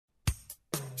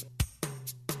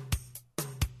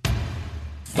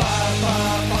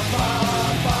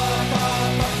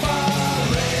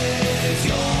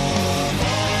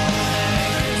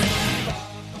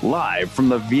live from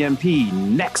the VMP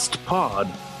Next Pod.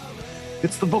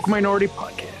 It's the Vocal Minority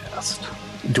Podcast.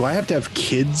 Do I have to have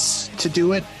kids to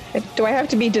do it? Do I have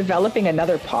to be developing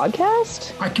another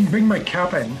podcast? I can bring my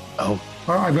cat in. Oh.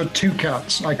 I've got 2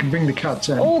 cats. I can bring the cats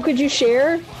in. Oh, could you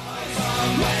share?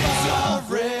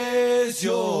 Raise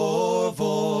your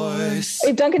voice.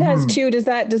 If Duncan has 2, does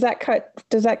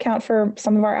that count for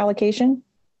some of our allocation?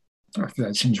 I think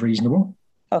that seems reasonable.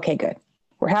 Okay, good.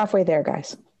 We're halfway there,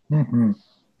 guys. Mm-hmm.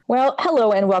 Well,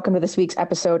 hello and welcome to this week's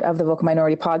episode of the Vocal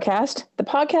Minority Podcast, the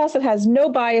podcast that has no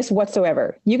bias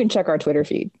whatsoever. You can check our Twitter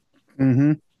feed.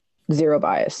 Mm-hmm. Zero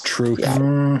bias. Truth. Yeah.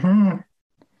 Mm-hmm.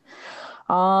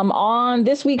 On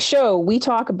this week's show, we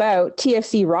talk about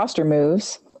TFC roster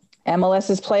moves,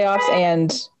 MLS's playoffs,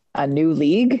 and a new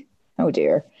league. Oh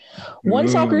dear. One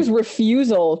Soccer's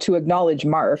refusal to acknowledge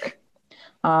Mark.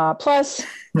 Plus,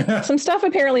 some stuff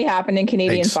apparently happened in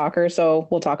Canadian soccer, so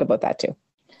we'll talk about that too.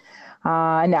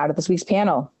 And now to this week's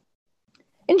panel.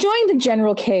 Enjoying the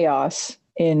general chaos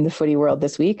in the footy world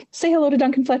this week, say hello to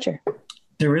Duncan Fletcher.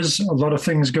 There is a lot of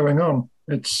things going on.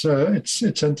 It's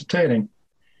entertaining.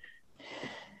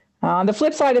 On the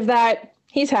flip side of that,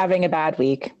 he's having a bad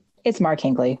week. It's Mark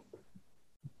Hinkley.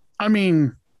 I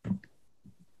mean,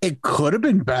 it could have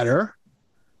been better,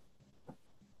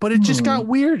 but it just got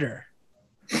weirder.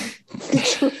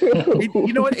 True.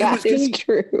 You know what?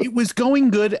 True. It was going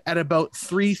good at about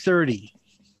 3:30,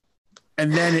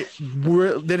 and then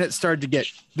it started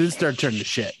turning to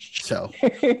shit. So.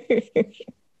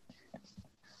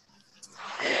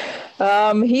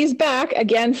 He's back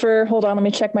again for, hold on, let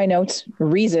me check my notes.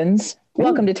 Reasons.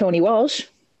 Welcome to Tony Walsh.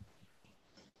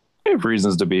 I have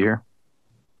reasons to be here.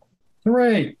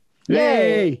 Hooray.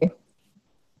 Yay!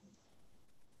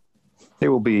 They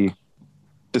will be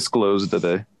disclosed at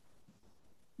a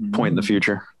point in the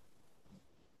future.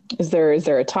 Is there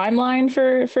a timeline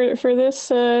for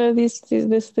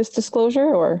this disclosure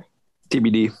or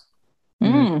TBD?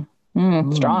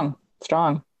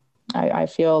 Strong. I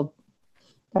feel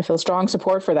strong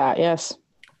support for that. Yes.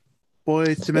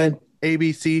 Boys to Men,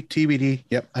 ABC, TBD.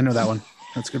 Yep, I know that one.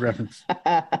 That's a good reference.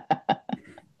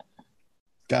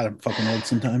 God, I'm fucking old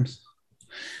sometimes.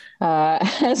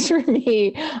 As for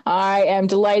me, I am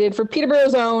delighted for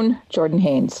Peterborough's own Jordan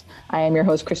Haynes. I am your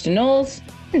host, Kristen Knowles.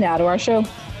 And now to our show.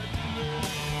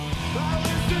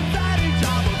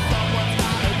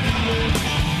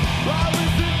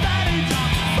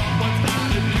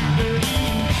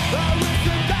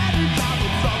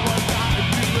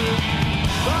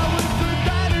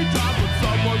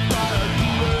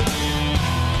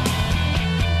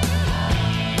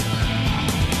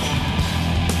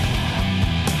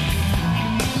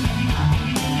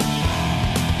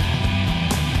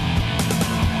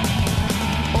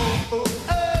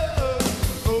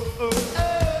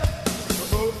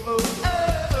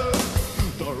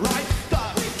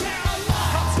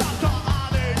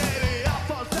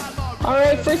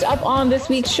 First up on this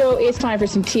week's show, it's time for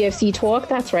some TFC talk.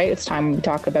 That's right. It's time we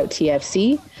talk about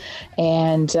TFC.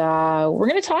 And we're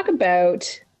going to talk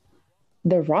about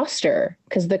the roster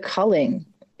because the culling,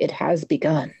 it has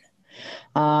begun.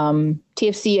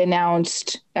 TFC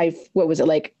announced, what was it,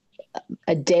 like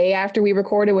a day after we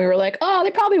recorded, we were like, oh,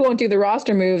 they probably won't do the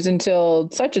roster moves until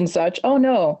such and such. Oh,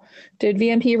 no. Did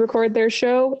VMP record their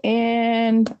show?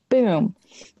 And boom.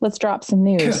 Let's drop some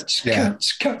news.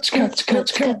 Cuts.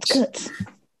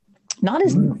 Not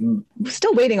as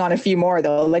still waiting on a few more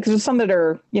though. Like there's some that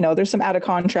are, there's some out of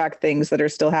contract things that are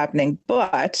still happening,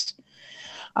 but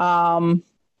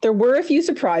there were a few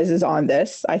surprises on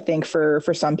this, I think for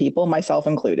some people, myself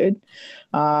included.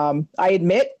 I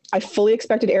admit I fully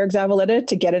expected Eric Zavaleta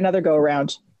to get another go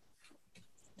around.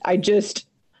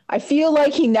 I feel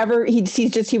like he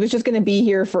was just going to be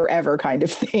here forever kind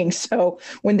of thing. So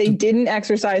when they didn't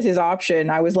exercise his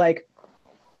option, I was like,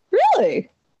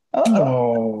 really?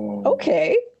 Oh,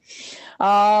 okay.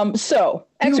 So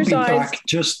exercise. He'll be back,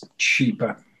 just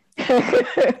cheaper.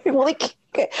 Well,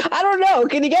 I don't know.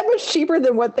 Can he get much cheaper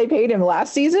than what they paid him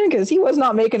last season? Because he was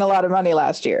not making a lot of money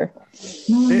last year.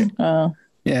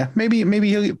 Yeah, maybe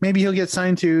he'll get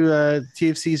signed to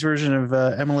TFC's version of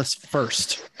MLS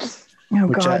First. Oh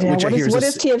God! What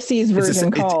is TFC's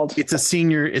version called? It's a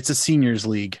seniors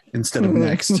league instead of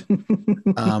next.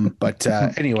 But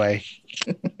anyway.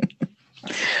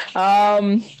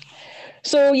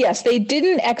 So yes, they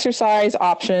didn't exercise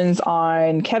options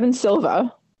on Kevin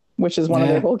Silva, which is one of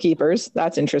their goalkeepers.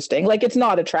 That's interesting. Like it's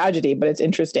not a tragedy, but it's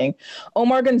interesting.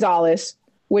 Omar Gonzalez,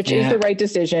 which is the right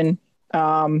decision.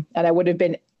 And I would have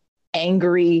been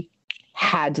angry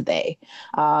had they.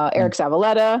 Eric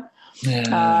Zavaleta.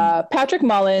 Patrick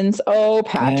Mullins. Oh,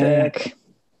 Patrick.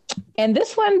 And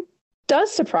this one does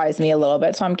surprise me a little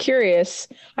bit. So I'm curious.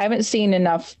 I haven't seen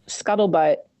enough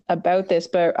scuttlebutt about this,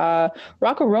 but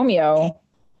Rocco Romeo,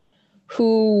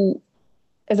 who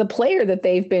is a player that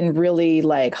they've been really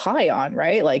like high on,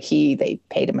 right? Like they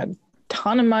paid him a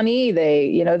ton of money.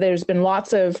 There's been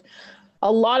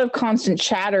a lot of constant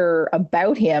chatter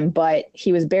about him, but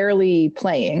he was barely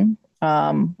playing.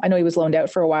 I know he was loaned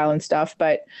out for a while and stuff,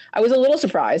 but I was a little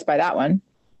surprised by that one.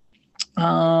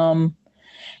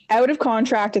 Out of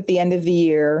contract at the end of the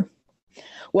year.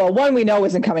 Well, one we know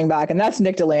isn't coming back, and that's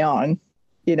Nick DeLeon.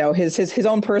 His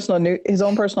own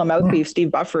personal mouthpiece,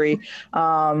 Steve Buffery,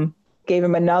 gave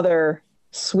him another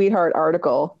sweetheart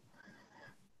article,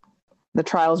 The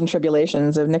Trials and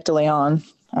Tribulations of Nick DeLeon.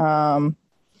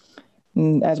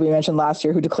 As we mentioned last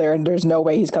year, who declared there's no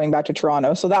way he's coming back to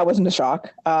Toronto. So that wasn't a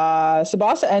shock.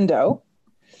 Tsubasa Endo,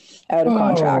 out of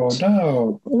contract.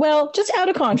 No. Well, just out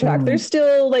of contract. There's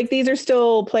still these are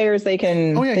still players they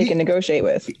can can negotiate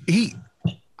with.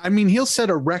 He'll set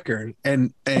a record,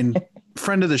 and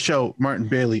friend of the show, Martin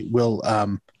Bailey, will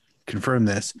confirm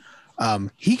this.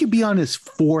 He could be on his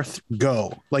fourth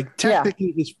go. Like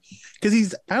technically,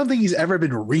 because I don't think he's ever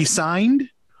been re-signed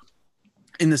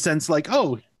in the sense like,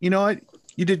 oh, you know what?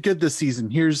 You did good this season.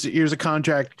 Here's a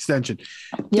contract extension.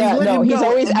 Yeah, no, he's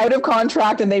always out of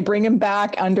contract, and they bring him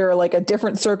back under like a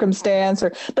different circumstance.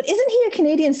 But isn't he a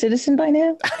Canadian citizen by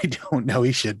now? I don't know.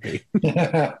 He should be.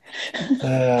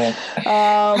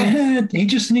 He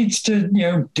just needs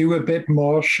to, do a bit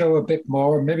more, show a bit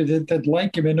more. Maybe they'd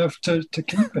like him enough to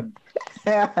keep him.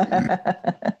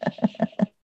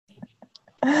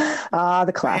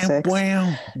 The classics.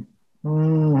 Wow.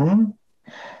 Mm-hmm.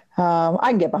 I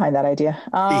can get behind that idea.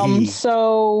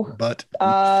 But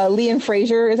Liam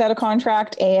Fraser is out of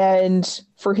contract, and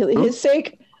for his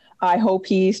sake, I hope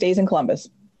he stays in Columbus.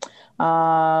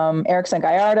 Erickson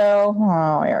Gallardo.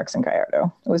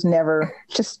 It was never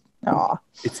just.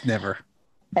 It's never.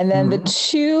 And then the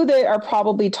two that are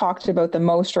probably talked about the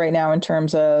most right now in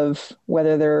terms of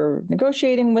whether they're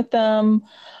negotiating with them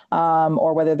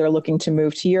or whether they're looking to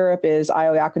move to Europe is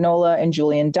Ayo Akinola and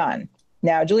Julian Dunn.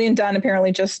 Now, Julian Dunn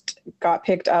apparently just got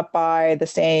picked up by the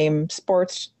same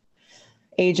sports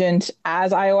agent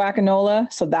as Ayo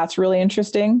Akinola, so that's really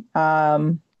interesting.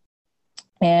 So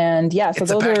it's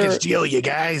those a package deal, you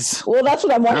guys. Well, that's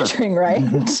what I'm wondering, right?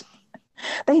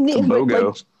 They need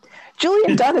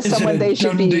Julian Dunn is someone they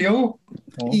should be. Deal?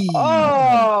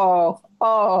 Heyo.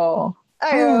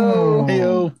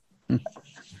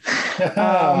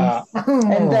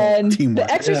 And then Teamwork.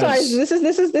 the exercise. Yes.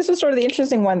 This was sort of the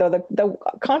interesting one, though. The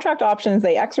contract options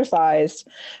they exercised.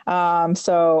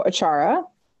 So Achara,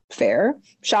 fair.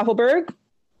 Schaffelberg,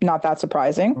 not that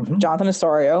surprising. Mm-hmm. Jonathan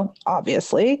Osorio,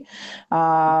 obviously.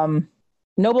 Noble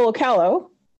Okello,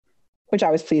 which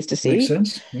I was pleased to see. Makes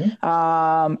sense. Yeah.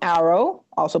 Arrow,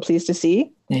 also pleased to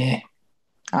see. Yeah.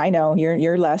 I know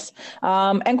you're less.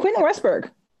 And Quentin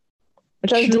Westberg,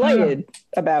 which I was delighted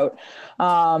about,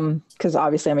 because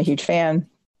obviously I'm a huge fan.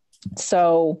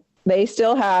 So they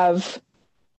still have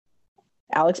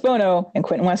Alex Bono and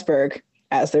Quentin Westberg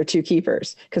as their two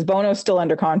keepers, because Bono's still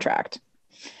under contract.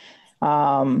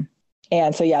 And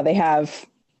so, they have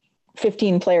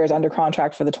 15 players under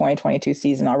contract for the 2022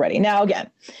 season already. Now, again,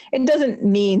 it doesn't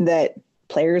mean that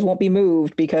players won't be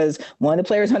moved, because one of the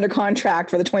players under contract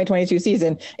for the 2022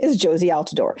 season is Josie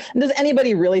Altidore. And does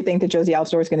anybody really think that Josie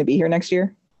Altidore is going to be here next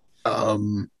year?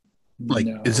 No.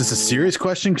 Is this a serious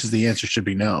question? Because the answer should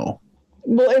be no.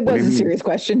 Well, it was a serious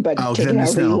question, but take it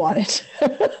however you want it.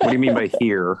 What do you mean by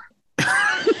here?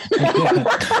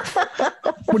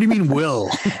 What do you mean will?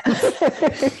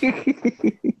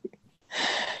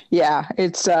 Yeah,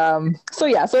 it's so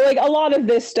like a lot of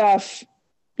this stuff,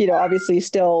 obviously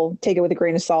still take it with a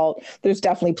grain of salt. There's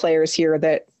definitely players here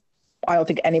that I don't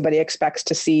think anybody expects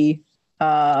to see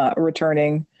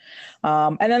returning.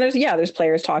 And then there's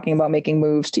players talking about making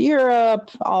moves to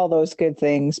Europe, all those good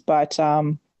things. But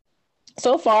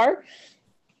so far,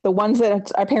 the ones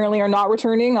that apparently are not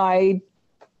returning, I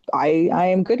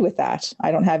am good with that.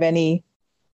 I don't have any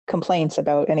complaints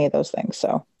about any of those things.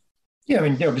 So. Yeah, I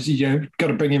mean, obviously, got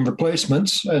to bring in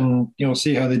replacements and,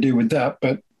 see how they do with that.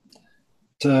 But,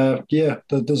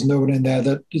 there's no one in there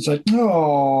that it's like,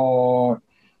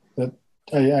 that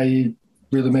I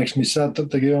really makes me sad that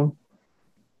they're gone.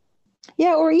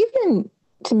 Yeah, or even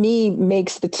to me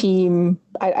makes the team,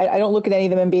 I don't look at any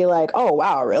of them and be like, oh,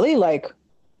 wow, really? Like,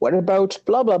 what about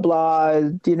blah, blah, blah,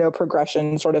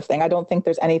 progression sort of thing. I don't think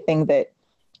there's anything that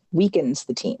weakens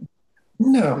the team.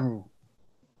 No.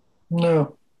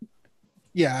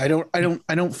 Yeah, I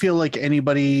don't feel like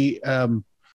anybody.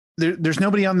 There's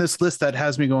nobody on this list that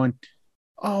has me going,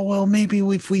 oh well, maybe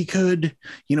if we could,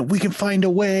 we can find a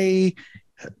way.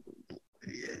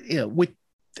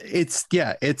 It's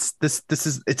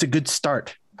a good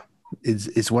start.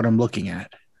 Is what I'm looking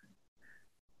at.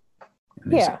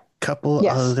 And there's a couple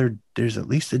other. There's at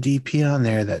least a DP on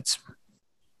there that's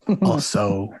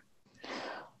also.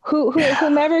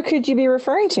 Whomever could you be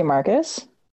referring to, Marcus?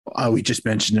 We just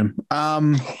mentioned him.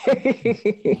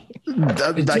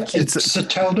 It's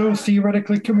Soteldo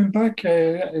theoretically coming back.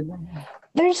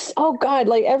 There's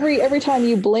like every time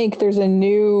you blink, there's a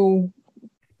new.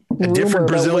 A different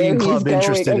Brazilian club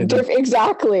interested in him.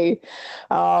 Exactly.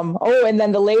 And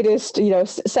then the latest,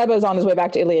 Seba's on his way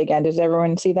back to Italy again. Does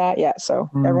everyone see that? Yeah. So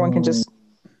everyone can just.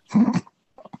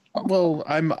 Well,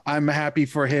 I'm happy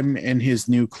for him and his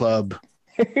new club.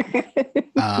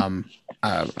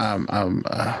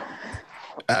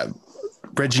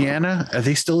 Reggiana, are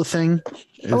they still a thing?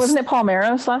 Wasn't it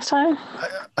Palmeiras last time?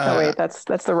 Wait, that's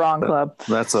the wrong club.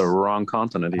 That's a wrong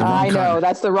continent. I know,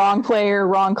 that's the wrong player,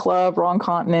 wrong club, wrong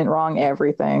continent, wrong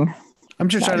everything. I'm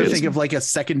just trying to think of like a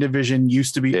second division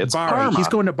used to be Bari. Parma. He's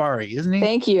going to Bari, isn't he?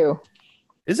 Thank you.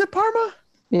 Is it Parma?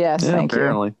 Yes, thank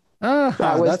apparently. you.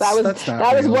 That was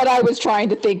what I was trying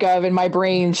to think of, and my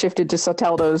brain shifted to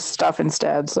Soteldo's stuff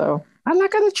instead. So I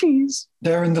like the cheese.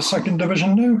 They're in the second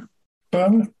division now.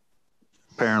 Burma.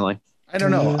 Apparently. I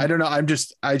don't know. I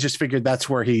just figured that's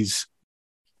where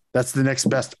that's the next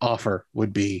best offer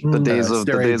would be. The days of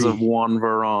Juan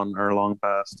Veron are long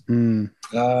past.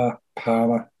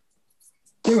 Parma.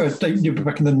 They were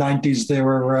back in the 90s. They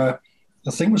were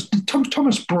I think it was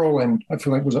Thomas Brolin, I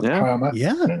feel like was at Parma.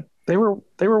 Yeah. They were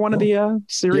one of the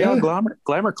Serie A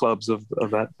glamour clubs of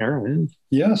that era.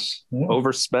 Yes. Yeah.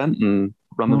 Overspent and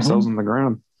run themselves on the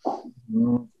ground.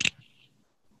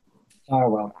 Oh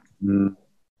well.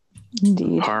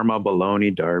 Indeed. Parma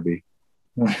Bologna derby.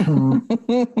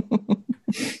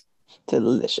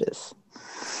 Delicious.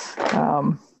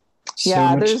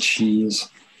 Much cheese.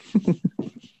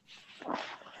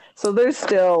 So there's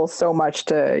still so much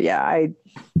to I'm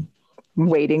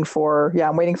waiting for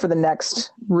the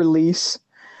next release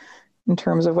in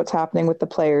terms of what's happening with the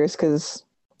players, because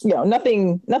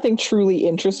nothing truly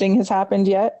interesting has happened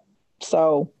yet.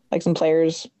 So like some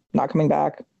players not coming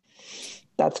back,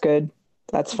 that's good,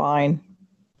 that's fine.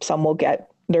 Some will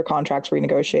get their contracts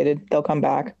renegotiated, they'll come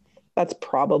back, that's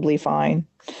probably fine.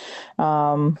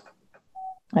 And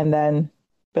then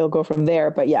they'll go from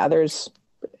there. But there's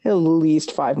at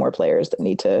least 5 more players that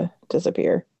need to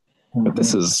disappear. But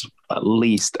this is at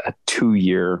least a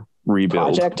 2-year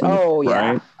rebuild project. Oh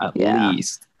yeah, right? At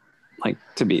least, like,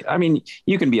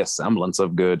 you can be a semblance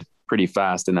of good pretty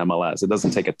fast in MLS. It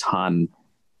doesn't take a ton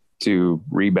to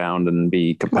rebound and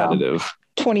be competitive. Well,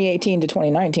 2018 to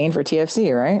 2019 for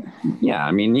TFC, right? Yeah,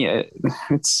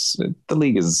 it's the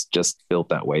league is just built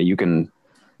that way. You can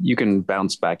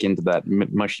bounce back into that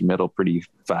mushy middle pretty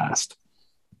fast,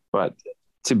 but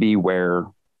to be where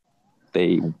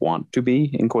they want to be,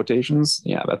 in quotations,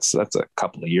 that's a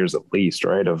couple of years at least,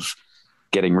 right, of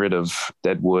getting rid of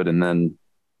deadwood and then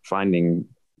finding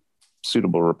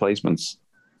suitable replacements.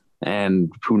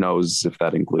 And who knows if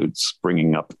that includes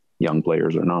bringing up young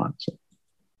players or not. So.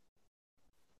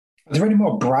 Are there any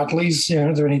more Bradleys?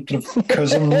 Are there any sort of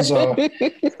cousins? Or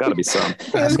There's got to be some.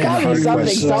 There's got to be something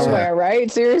somewhere,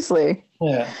 right? Seriously.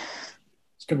 Yeah.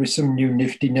 There's got to be some new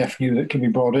nifty nephew that can be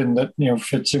brought in that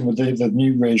fits in with the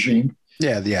new regime.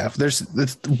 Yeah.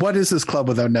 What is this club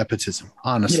without nepotism?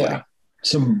 Honestly,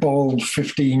 some bald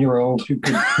 15-year-old who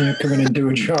could come in and do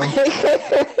a job,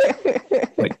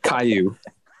 like Caillou.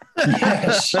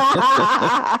 Yes.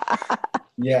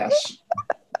 Yes.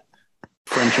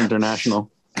 French international.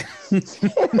 No,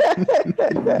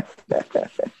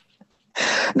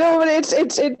 but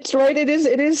it's right. It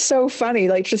is so funny.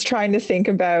 Like, just trying to think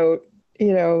about,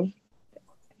 we'll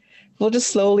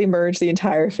just slowly merge the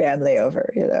entire family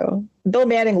over. Bill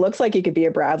Manning looks like he could be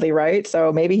a Bradley, right?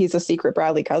 So maybe he's a secret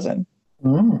Bradley cousin.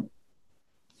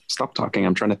 Stop talking.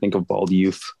 I'm trying to think of bald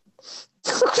youth.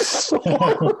 Sorry.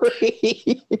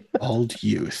 Bald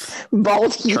youth.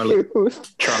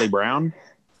 Charlie Brown.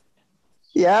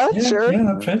 Yeah, sure. Yeah,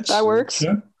 that fits. That works.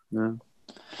 Yeah.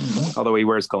 Although he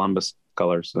wears Columbus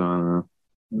colors, so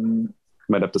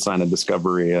might have to sign a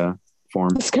Discovery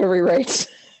form. Discovery rights.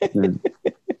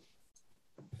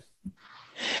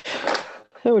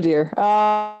 Oh dear.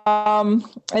 And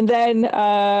then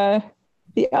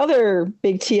the other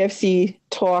big TFC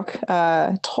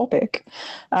topic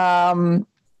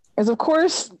is, of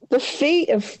course, the fate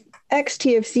of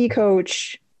ex-TFC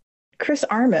coach Chris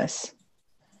Armas.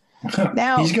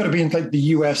 Now he's got to be in like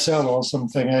the USL or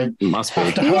something. Must be.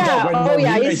 After how that yeah, went oh wrong,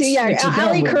 yeah, it's a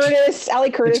Ali downward. Curtis It's gonna be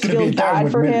a feels bad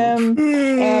downward for him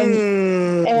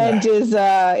and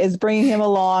is bringing him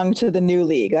along to the new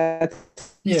league. That's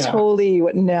totally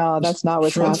no, that's not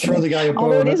what's happening. Throw the guy a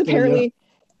Although it bone is at the, apparently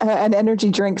an energy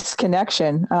drinks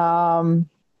connection. Ralph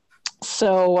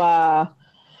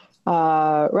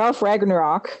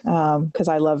Ragnarok, because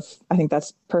I think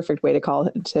that's perfect way to call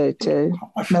it to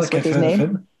I feel mess like with his I've heard of name.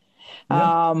 him.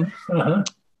 Yeah.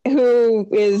 Who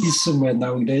is He's somewhere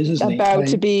nowadays, isn't about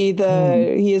he? to be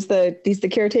he's the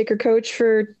caretaker coach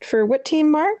for what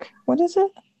team, Mark? What is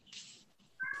it?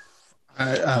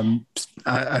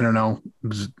 I don't know.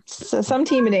 So some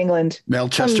team in England.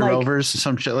 Melchester Rovers,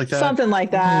 some shit like that. Something like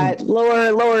that.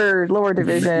 Lower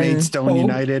division. Maidstone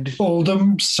United.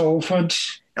 Oldham, Salford.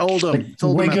 Oldham. It's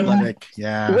Oldham Wigan. Athletic.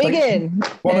 Yeah. Wigan.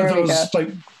 One There of we those go. like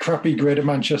crappy Greater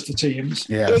Manchester teams.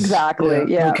 Yes. Exactly.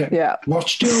 Yeah. Okay. Yeah.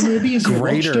 Rochdale, maybe? Is it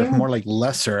Greater, Rochdale? more like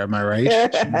lesser, am I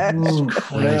right?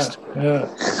 Christ. Yeah.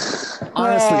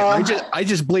 Honestly, I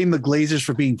just blame the Glazers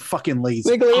for being fucking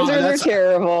lazy. The Glazers are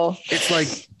terrible. It's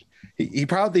like they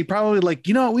probably like,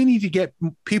 you know what, we need to get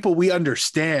people we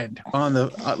understand on the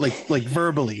like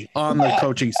verbally on the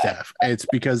coaching staff. It's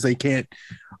because they can't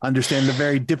understand the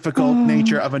very difficult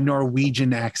nature of a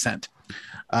Norwegian accent.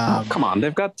 Come on,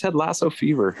 they've got Ted Lasso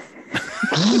fever.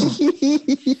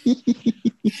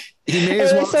 He may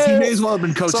as well have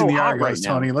been coaching so the hot Argos, right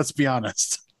now. Tony. Let's be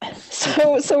honest.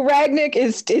 So Ragnick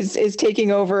is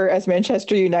taking over as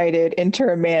Manchester United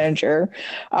interim manager.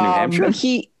 New Hampshire?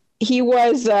 He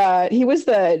was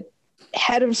the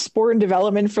head of sport and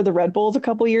development for the Red Bulls a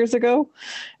couple years ago,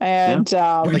 and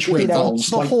Which you Red know, Bulls?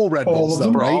 the whole Red all Bulls, of though,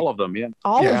 them? right? All of them, yeah.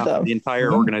 all Yeah. of them. The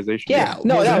entire organization. Yeah,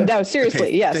 Yeah. no, seriously,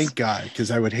 Okay, yes. Thank God,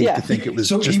 because I would hate Yeah. to think it was.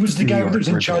 So just he was the New guy York that was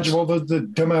in Red charge of Bulls. all the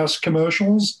dumbass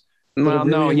commercials? No,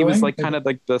 Really he was annoying? like kind of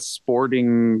like the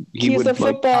sporting. He's would the like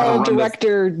football run the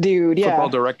director dude. Yeah. Football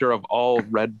director of all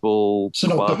Red Bull So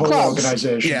not the clubs. whole Clubs.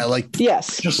 organization. Yeah, like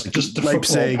Yes. Just the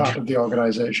Leipzig. football part of the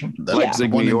organization.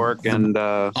 Leipzig, one New in York, and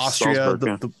Austria,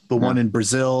 Salzburg. the one in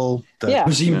Brazil. Yeah.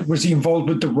 Was he involved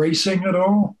with the racing at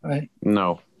all?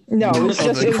 No, No, it was Oh,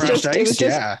 just the it was crushed just it was ice?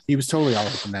 just Yeah, he was totally all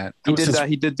up in that. he That was did. his-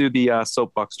 He did do the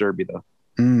soapbox derby though.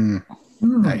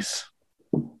 Nice.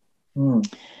 Hmm.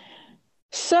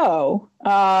 so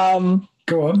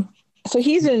Go on. so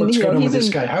he's in What's going on with he's this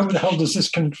in guy? How the hell does this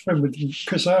confirm with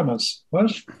Chris Armas?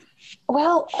 What?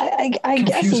 well I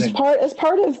guess Confusing. as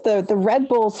part of the Red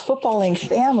Bulls footballing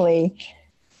family,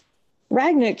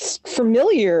 Ragnick's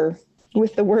familiar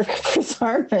with the work of Chris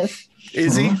Armas.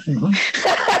 Is he? Mhm.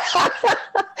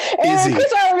 And he?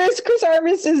 Chris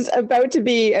Armas is about to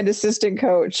be an assistant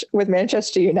coach with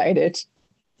Manchester United.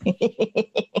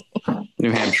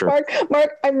 New Hampshire.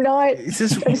 Mark, I'm not. Is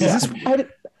this?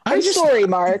 I'm sorry,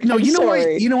 Mark. No, I'm you know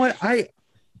sorry. what? You know what?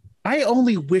 I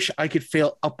only wish I could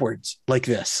fail upwards like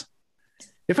this.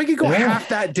 If I could go Yeah. half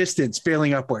that distance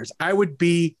failing upwards, I would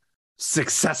be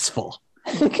successful.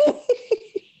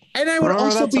 And I would Remember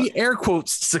also that be air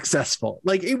quotes successful.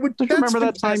 Like it would. that's Remember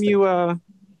that time you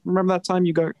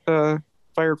got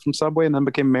fired from Subway and then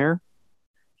became mayor?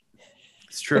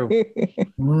 It's true.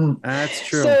 Mm. That's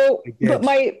true. So, I did. but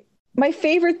my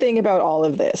favorite thing about all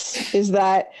of this is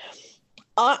that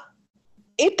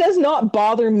it does not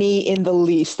bother me in the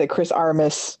least that Chris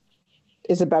Armas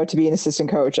is about to be an assistant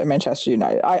coach at Manchester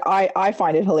United. I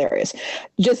find it hilarious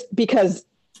just because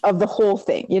of the whole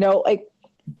thing. You know, like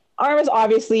Armas,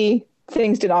 obviously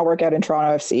things did not work out in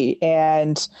Toronto FC,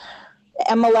 and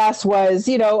MLS was,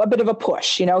 you know, a bit of a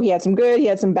push. You know, he had some good, he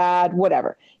had some bad,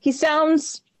 whatever. He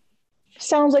sounds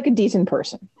like a decent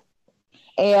person.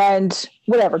 And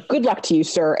whatever, good luck to you,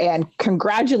 sir, and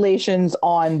congratulations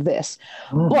on this.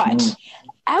 But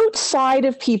outside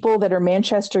of people that are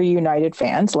Manchester United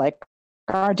fans, like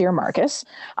our dear Marcus,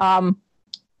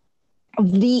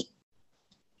 the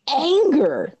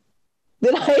anger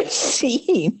that I've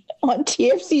seen on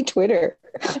TFC Twitter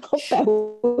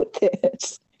about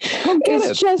this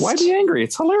is just... Why be angry?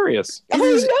 It's hilarious.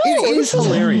 It is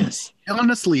hilarious.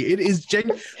 Honestly, it is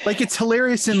like it's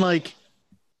hilarious in like,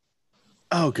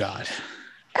 oh God.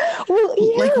 Well,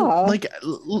 yeah.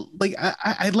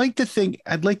 I'd like to think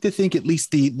at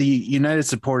least the United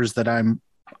supporters that I'm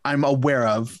aware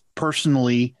of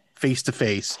personally face to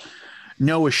face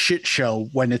know a shit show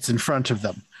when it's in front of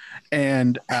them.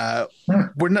 And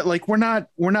we're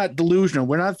not delusional.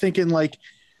 We're not thinking like,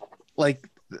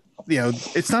 you know,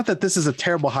 it's not that this is a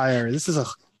terrible hire. This is a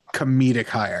comedic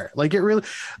hire. Like it really,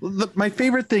 my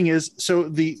favorite thing is, so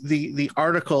the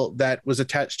article that was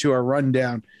attached to our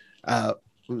rundown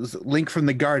was a link from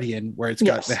the Guardian where it's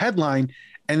got Yes. the headline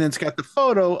and then it's got the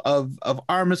photo of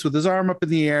Armas with his arm up in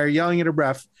the air, yelling at a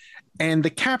ref, and the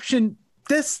caption.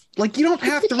 This, like, you don't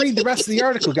have to read the rest of the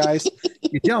article, guys.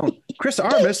 You don't. Chris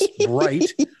Armas, right,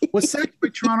 was sacked by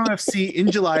Toronto FC in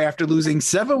July after losing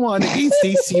 7-1 against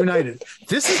DC United.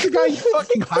 This is the guy you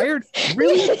fucking hired?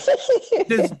 Really?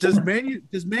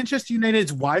 Does Manchester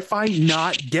United's Wi-Fi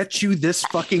not get you this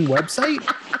fucking website?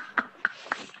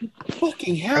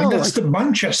 Fucking hell. And that's the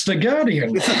Manchester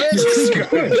Guardian.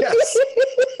 Yes.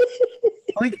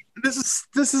 Like, this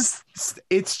is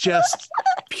it's just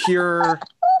pure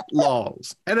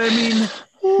lols. And I mean,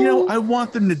 you know, I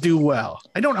want them to do well.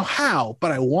 I don't know how,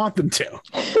 but I want them to.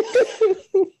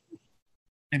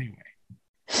 Anyway.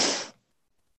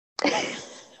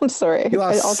 I'm sorry. He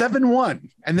lost 7-1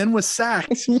 and then was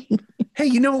sacked. Hey,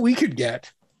 you know what we could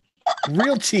get?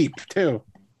 Real cheap, too.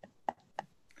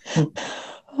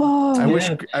 Oh,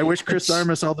 I wish Chris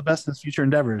Armas all the best in his future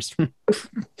endeavors.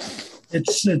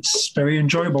 It's very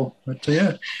enjoyable, but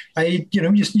yeah,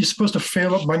 you're supposed to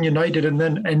fail at Man United and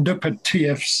then end up at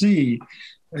TFC,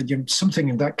 something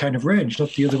in that kind of range,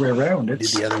 not the other way around.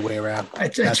 It's the other way around.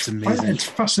 That's amazing. It's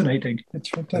fascinating. It's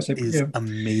fantastic. It is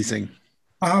amazing.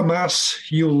 Armas,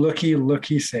 you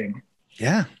lucky thing.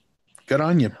 Yeah, good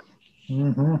on you.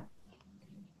 Mm-hmm.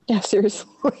 yeah,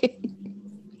 seriously.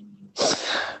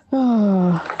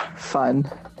 Oh, fun.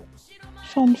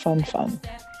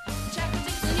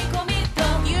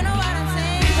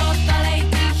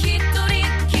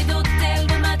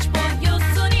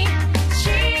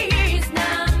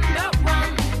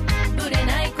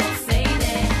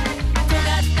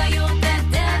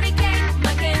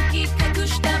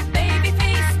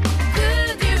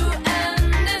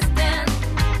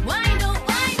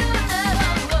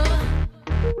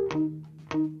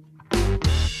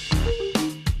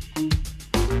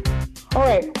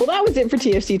 はい。Well, that was it for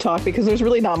TFC talk because there's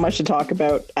really not much to talk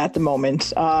about at the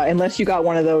moment, unless you got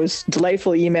one of those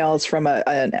delightful emails from a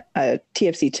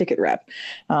TFC ticket rep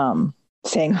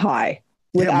saying hi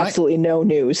with absolutely no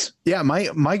news. Yeah,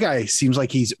 my guy seems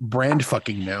like he's brand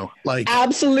fucking new. Like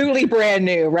absolutely brand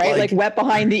new, right? Like wet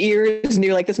behind the ears,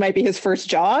 new. Like this might be his first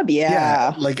job.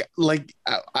 Yeah.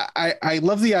 I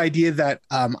love the idea that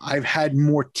I've had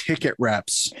more ticket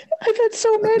reps. I've had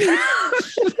so many.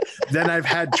 Than I've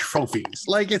had trophies.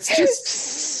 Like it's just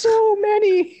so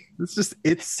many.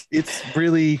 It's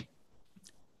really.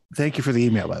 Thank you for the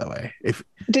email, by the way. If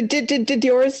did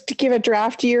yours give a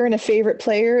draft year and a favorite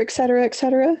player, et cetera, et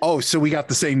cetera? Oh, so we got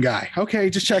the same guy. Okay,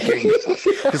 just checking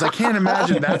because I can't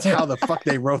imagine that's how the fuck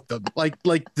they wrote them. I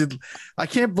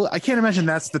can't imagine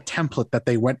that's the template that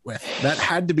they went with. That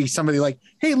had to be somebody like,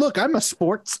 hey, look, I'm a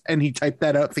sports, and he typed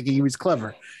that out thinking he was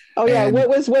clever. Oh yeah, and what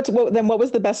was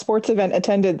the best sports event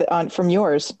attended from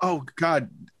yours? Oh God,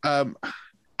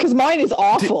 because mine is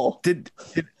awful.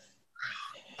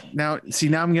 Now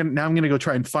I'm gonna go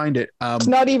try and find it. It's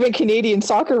not even Canadian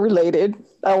soccer related,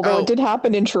 although it did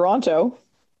happen in Toronto.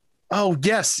 Oh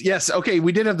yes. Okay,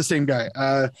 we did have the same guy.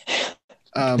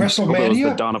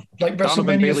 WrestleMania, like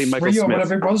WrestleMania 3 or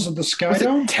whatever it was at the Sky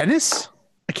Dome. Tennis?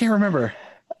 I can't remember.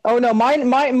 Oh no,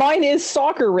 mine is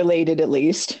soccer related at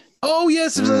least. Oh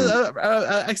yes, it was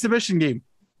an exhibition game.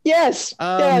 Yes,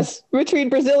 yes, between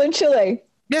Brazil and Chile.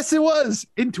 Yes, it was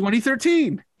in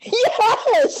 2013.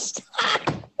 Yes.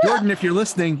 Jordan, if you're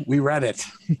listening, we read it.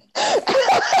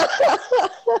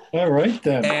 All right,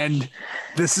 then. And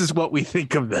this is what we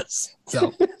think of this.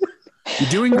 So you're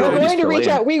doing good. We're going to reach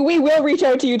out. We will reach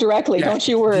out to you directly. Yeah. Don't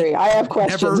you worry. I have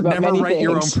questions about many things. Never write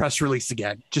your own press release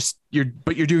again.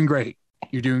 But you're doing great.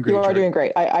 You're doing great. You are doing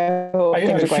great. I hope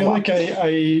I feel like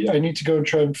I need to go and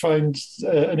try and find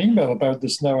an email about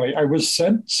this now. I was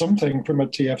sent something from a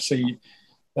TFC.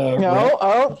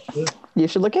 You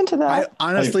should look into that.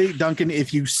 Honestly, Duncan,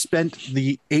 if you spent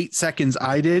the 8 seconds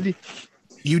I did,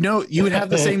 you would have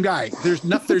the same guy. There's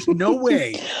no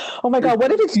way. Oh my God,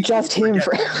 what if it's just him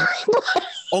for everybody?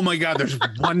 Oh my God, there's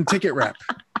one ticket rep.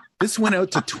 This went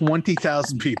out to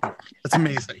 20,000 people. That's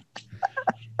amazing.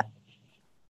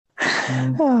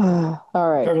 All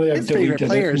right. His favorite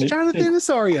player is Jonathan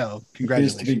Osorio.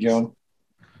 Congratulations. To be gone.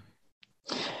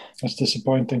 That's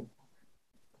disappointing.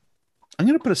 I'm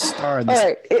going to put a star in this. All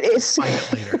right.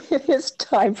 It is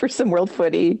time for some World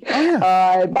Footy. Oh,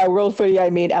 yeah. By World Footy, I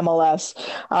mean MLS.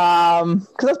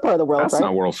 Because that's part of the world, that's right?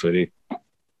 Not World Footy.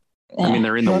 I mean,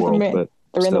 they're in the world. But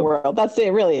they're in the world. That's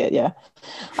really it, yeah.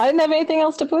 I didn't have anything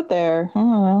else to put there. I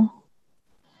don't know.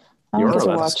 You're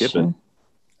allowed to skip it.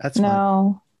 That's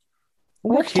no.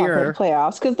 We're here.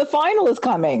 Playoffs because the final is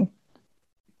coming.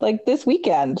 Like this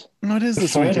weekend. No, it is the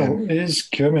this final weekend. Is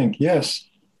coming, yes.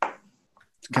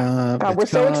 God, we're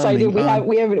so excited.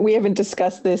 We haven't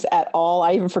discussed this at all.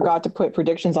 I even forgot to put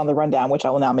predictions on the rundown, which I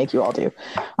will now make you all do.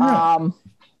 Yeah.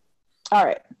 All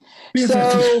right. Yeah,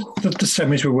 So the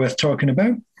semis were worth talking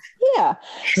about. yeah.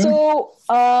 Sure.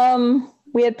 So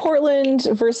we had Portland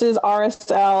versus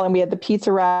RSL, and we had the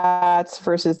Pizza Rats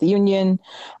versus the Union.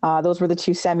 Those were the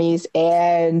two semis,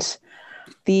 and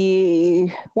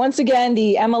once again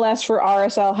the MLS for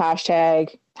RSL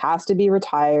hashtag has to be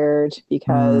retired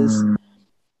because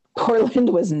Portland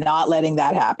was not letting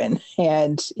that happen,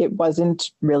 and it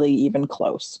wasn't really even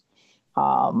close.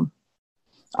 RSL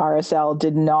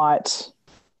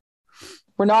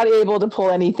were not able to pull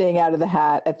anything out of the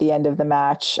hat at the end of the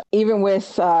match, even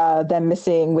with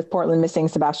Portland missing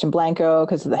Sebastian Blanco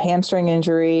because of the hamstring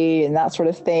injury and that sort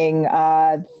of thing.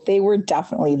 They were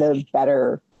definitely the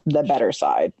better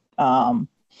side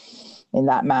in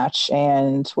that match.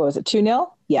 And what was it, 2-0?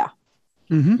 Yeah.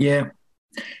 Mm-hmm. Yeah.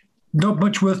 Not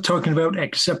much worth talking about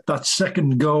except that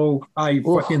second goal. I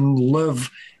fucking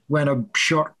love when a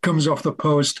shot comes off the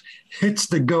post, hits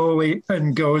the goalie,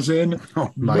 and goes in. Oh,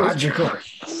 magical.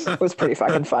 It was pretty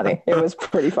fucking funny.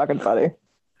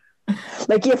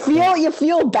 Like you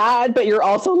feel bad, but you're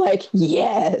also like,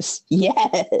 yes.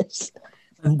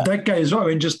 And that guy as well, I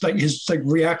mean, just like his like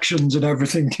reactions and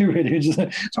everything to it. It's just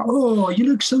like, oh, you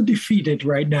look so defeated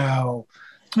right now.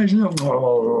 I just,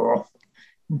 oh,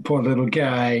 poor little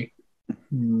guy.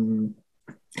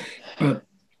 But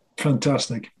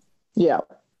fantastic. Yeah.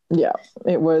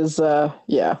 It was that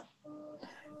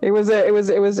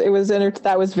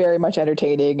was very much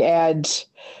entertaining. And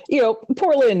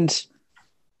Portland's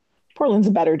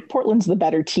the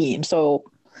better team, so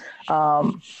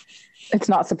it's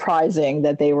not surprising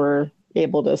that they were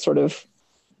able to sort of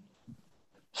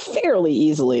fairly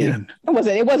easily. Yeah.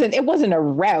 It wasn't a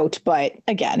rout, but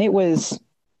again, it was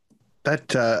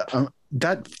that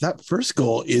first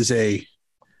goal is a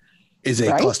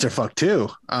right? Clusterfuck too.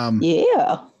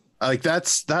 Yeah. Like that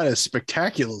is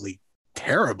spectacularly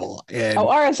terrible. And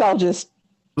RSL just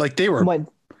like they were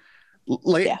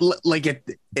like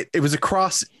it was a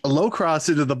low cross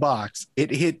into the box. It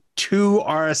hit two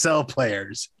RSL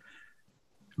players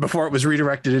before it was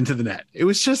redirected into the net. It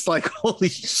was just like, holy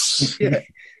shit.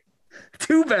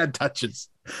 Two bad touches.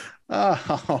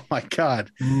 Oh my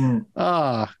God.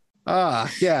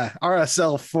 Yeah,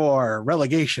 RSL for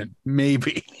relegation,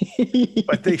 maybe.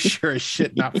 But they sure as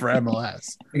shit not for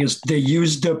MLS. I guess they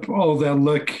used up all their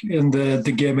luck in the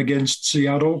game against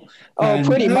Seattle. Oh,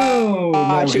 pretty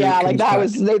much. Yeah, like that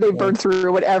was they burned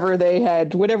through whatever deal they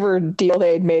had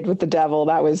made with the devil.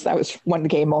 That was one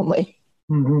game only.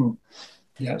 Mm-hmm.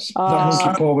 Yes, that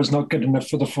monkey paw was not good enough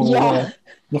for the full playoffs.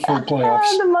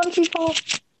 The monkey paw.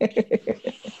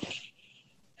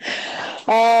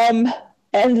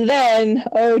 And then,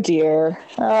 oh dear,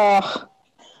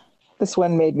 this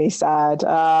one made me sad.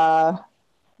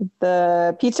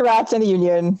 The Pizza Rats and the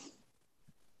Union.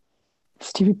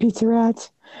 Stupid Pizza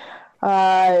Rats.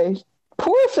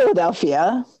 Poor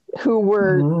Philadelphia, who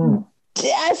were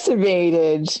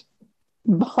decimated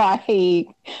by a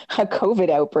COVID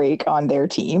outbreak on their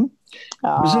team.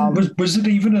 Was it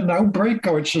even an outbreak,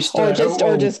 or it's just like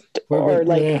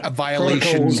a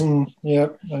violation?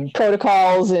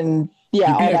 Protocols and.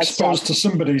 Yeah, you'd be exposed to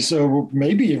somebody, so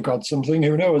maybe you've got something.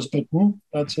 Who knows? But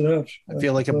that's enough. I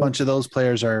feel like a bunch of those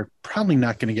players are probably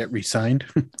not going to get re-signed.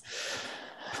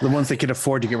 The ones they can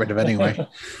afford to get rid of anyway.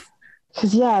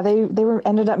 Because they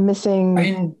ended up missing. I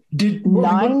mean, did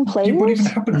 9 players? What even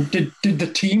happened? Did the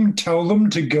team tell them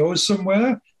to go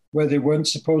somewhere where they weren't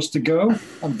supposed to go,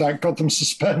 and that got them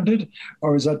suspended,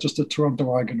 or is that just a Toronto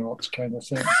Argonauts kind of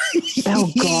thing? Oh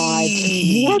God,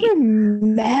 what a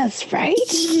mess, right?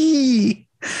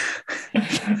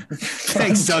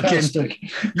 Thanks, Duncan.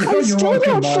 I still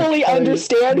don't fully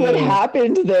understand what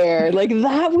happened there. Like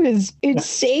that was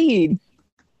insane.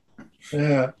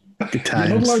 Yeah, good times.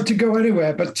 You're not allowed to go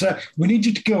anywhere, but we need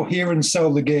you to go here and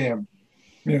sell the game.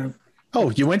 Yeah. Oh,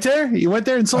 you went there? You went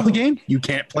there and sold the game? You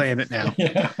can't play in it now.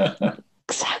 Yeah.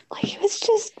 Exactly. It was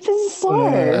just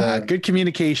bizarre. Good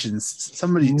communications.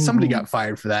 Somebody got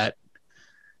fired for that.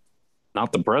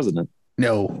 Not the president.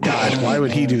 No, God, why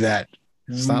would he do that?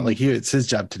 It's not like it's his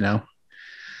job to know.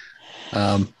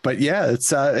 But yeah,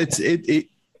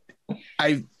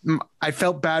 I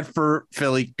felt bad for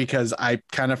Philly because I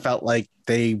kind of felt like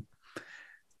they've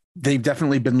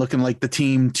definitely been looking like the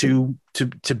team to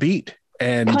beat.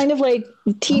 And kind of like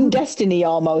team destiny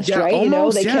almost, right?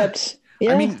 Almost, they kept.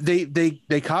 Yeah. I mean,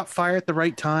 they caught fire at the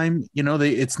right time.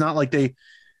 It's not like they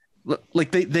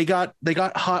got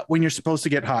hot when you're supposed to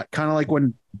get hot. Kind of like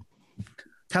when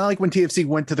Kind of like when TFC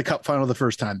went to the cup final the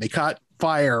first time. They caught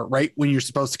fire right when you're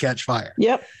supposed to catch fire.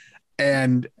 Yep.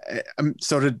 And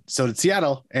so did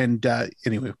Seattle. And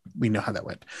anyway, we know how that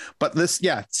went. But this,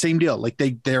 same deal. Like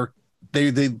they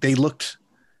looked,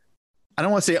 I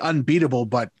don't want to say unbeatable,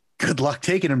 but good luck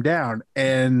taking them down.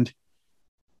 And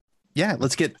yeah,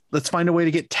 let's find a way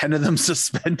to get 10 of them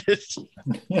suspended.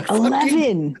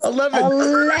 11.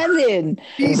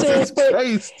 Jesus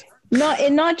Christ.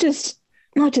 Not just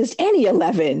any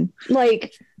 11.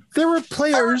 Like, there were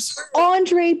players.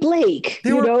 Andre Blake,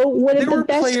 one of the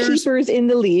best keepers in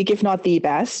the league, if not the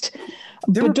best.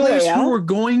 There were players who were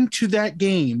going to that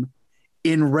game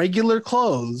in regular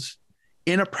clothes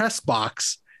in a press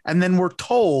box, and then were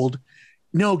told,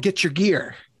 "No, get your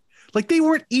gear." Like they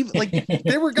weren't even like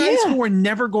there were guys who were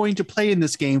never going to play in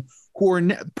this game who were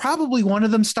probably one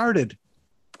of them started.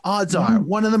 Odds are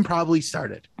one of them probably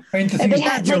started. I mean, the thing is,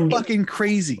 that's fucking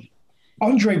crazy.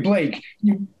 Andre Blake,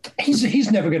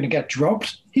 he's never going to get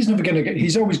dropped. He's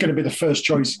always going to be the first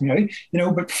choice,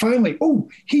 but finally,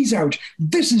 he's out.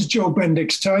 This is Joe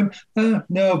Bendick's time.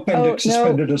 No, Bendick's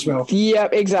suspended as well.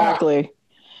 Yep, exactly.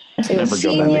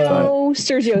 Sergio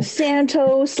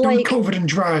Santos. Don't COVID and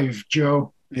drive,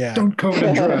 Joe. Yeah. Don't COVID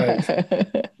and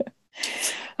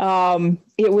drive.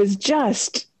 It was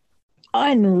just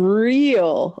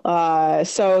unreal.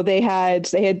 So they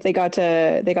got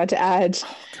to add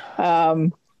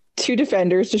two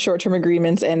defenders to short-term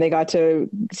agreements, and they got to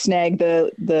snag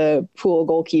the pool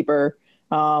goalkeeper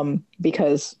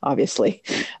because obviously.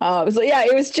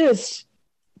 It was just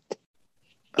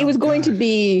going to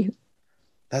be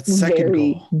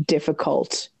very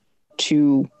difficult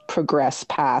to progress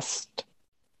past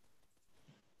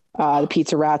the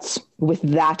Pizza Rats with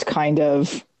that kind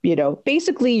of,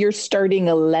 basically you're starting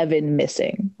 11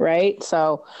 missing, right?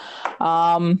 So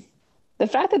the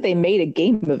fact that they made a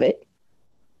game of it.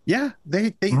 Yeah,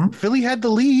 they Philly had the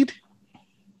lead.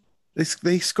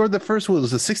 They scored the first, what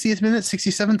was the 60th minute,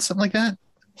 67th, something like that?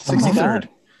 63rd.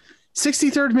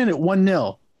 63rd minute,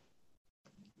 1-0.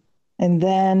 And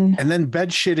then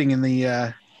bed shitting in the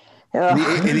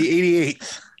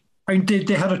 88th. I mean,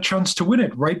 they had a chance to win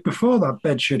it right before that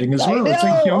bed shitting as well.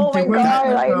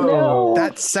 I know.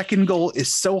 That second goal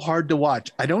is so hard to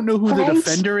watch. I don't know who the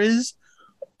defender is,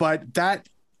 but that's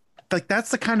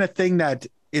the kind of thing that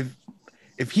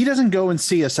if he doesn't go and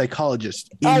see a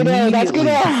psychologist, I know that's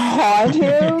gonna haunt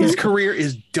him. His career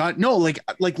is done. No, like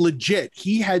legit.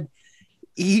 He had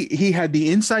the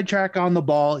inside track on the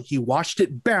ball. He watched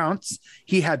it bounce.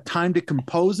 He had time to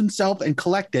compose himself and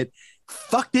collect it.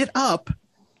 Fucked it up.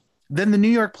 Then the New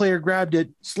York player grabbed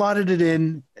it, slotted it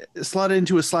into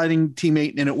a sliding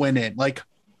teammate, and it went in. Like,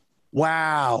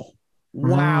 wow.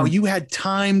 You had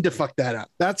time to fuck that up.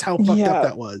 That's how fucked up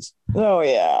that was. Oh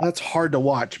yeah. That's hard to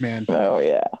watch, man. Oh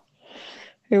yeah.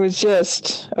 It was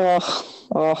just,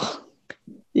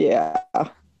 yeah.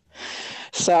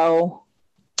 So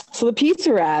the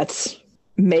Pizza Rats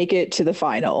make it to the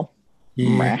final.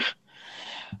 Yeah.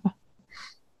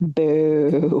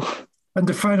 Boo. And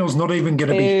the final's not even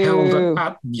going to be held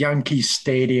at Yankee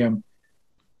Stadium.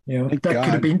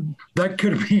 That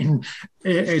could have been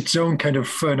its own kind of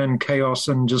fun and chaos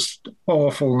and just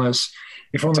awfulness.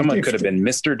 Someone could have been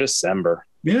Mr. December.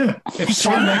 Yeah, if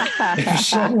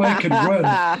Salt Lake had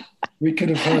won, we could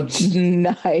have had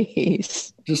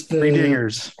nice just the 3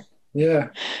 dingers. Yeah,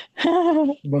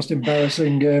 most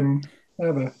embarrassing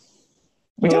ever.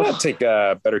 We gotta take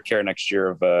better care next year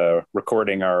of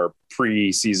recording our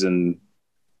pre-season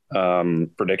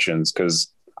predictions,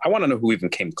 because I want to know who even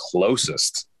came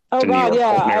closest to New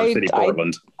York City,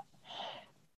 Portland.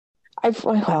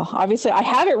 Obviously I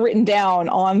have it written down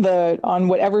on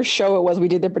whatever show it was we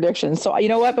did the predictions. So you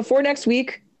know what? Before next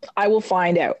week, I will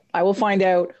find out.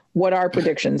 What our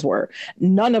predictions were.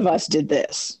 None of us did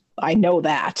this. I know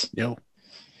that. No.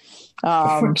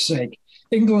 For fuck's sake.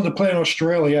 England are playing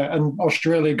Australia, and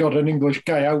Australia got an English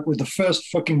guy out with the first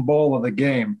fucking ball of the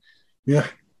game. Yeah.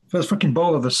 First fucking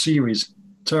ball of the series.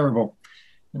 Terrible.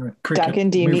 Anyway, Duncan,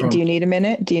 do you need a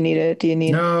minute? Do you need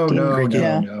No.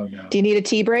 Do you need a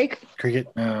tea break? Cricket.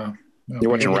 No.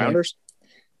 You're watching Rounders?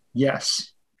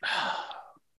 Yes.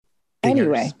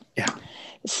 Anyway. Yeah.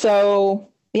 So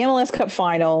the MLS Cup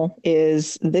final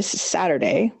is this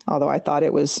Saturday, although I thought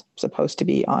it was supposed to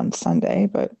be on Sunday,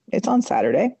 but it's on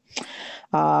Saturday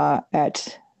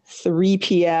at 3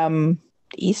 p.m.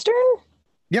 Eastern.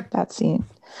 Yep. That's the.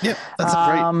 Yep. That's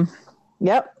right.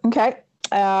 Yep. Okay.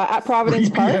 At Providence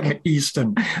Park.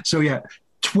 Eastern. So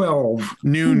 12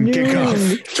 noon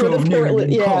kickoff. 12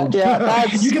 noon. Yeah.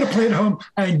 You're gonna play at home,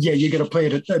 and you're gonna play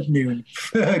it at noon.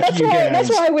 That's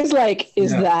why I was like,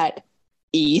 is that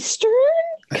Eastern?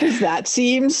 Because that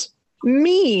seems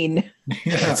mean.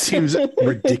 That seems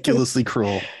ridiculously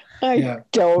cruel. I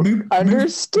don't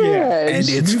understand. And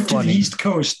it's move funny. to the East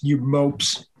Coast, you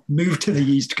mopes. Move to the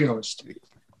East Coast.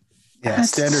 Yeah,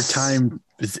 standard time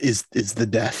is the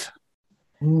death.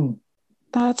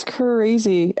 That's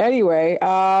crazy. Anyway,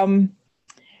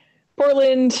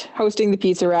 Portland hosting the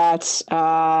Pizza Rats. We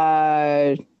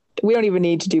don't even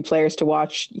need to do players to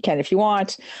watch. You can if you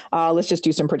want. Let's just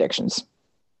do some predictions.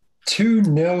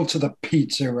 2-0 to the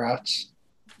Pizza Rats.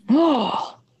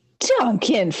 Oh,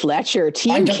 Duncan Fletcher,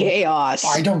 Team Chaos.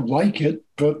 I don't like it,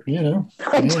 but you know.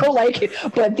 I don't like it,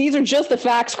 but these are just the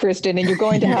facts, Kristen, and you're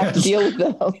going to have to deal with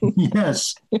them.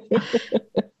 Yes.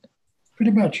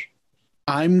 Pretty much.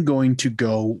 I'm going to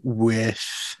go with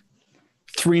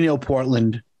 3-0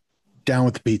 Portland, down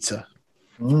with the pizza.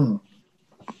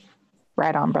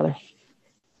 Right on, brother.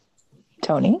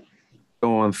 Tony?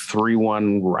 Going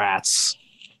 3-1 Rats.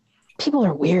 People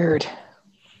are weird.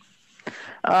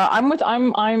 I'm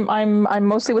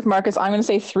mostly with Marcus. I'm going to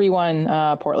say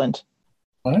 3-1 Portland.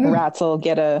 Rats will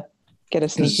get a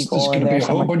sneaky goal in there. There's going to be a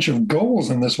whole bunch of goals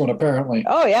in this one, apparently.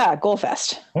 Oh yeah, goal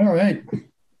fest. All right.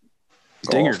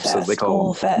 Dingers, as they call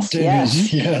goal fest.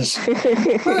 Dingers, Yes.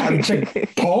 I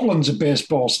think Portland's a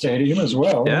baseball stadium as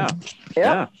well. Yeah.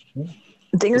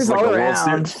 Dingers like all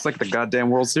around. It's like the goddamn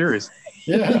World Series.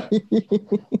 Yeah.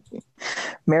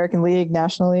 American League,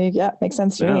 National League. Yeah, makes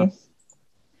sense to me.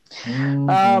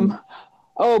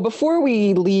 Before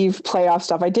we leave playoff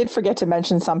stuff, I did forget to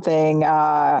mention something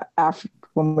after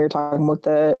when we were talking about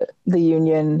the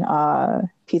Union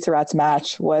Pizza Rats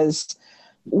match. Was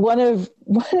one of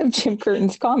Jim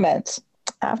Curtin's comments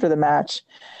after the match.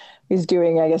 He's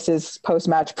doing, I guess, his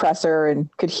post-match presser and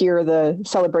could hear the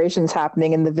celebrations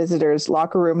happening in the visitors'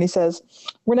 locker room. And he says,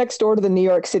 "We're next door to the New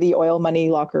York City oil money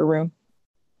locker room."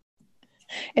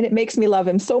 And it makes me love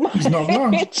him so much. He's not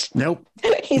wrong. Nope.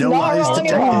 He's no not lies wrong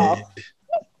detected. at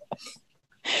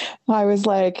all. I was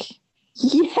like,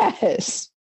 yes,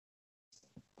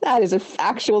 that is a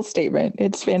factual statement.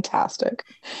 It's fantastic.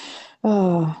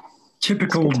 Oh,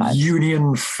 Typical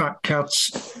union fat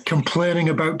cats complaining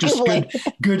about just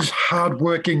good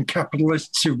hard-working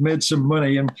capitalists who've made some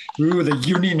money, and the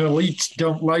union elites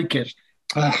don't like it.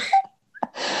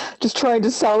 Just trying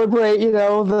to celebrate,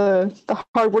 the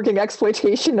hardworking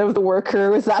exploitation of the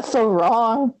worker. Is that so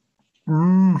wrong?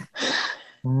 All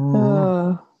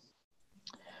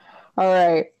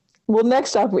right. Well,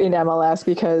 next up in MLS,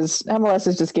 because MLS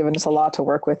has just given us a lot to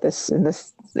work with in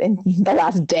the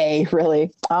last day,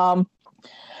 really.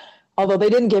 Although they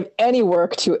didn't give any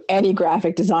work to any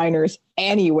graphic designers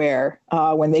anywhere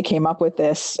when they came up with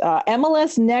this.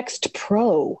 MLS Next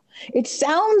Pro. It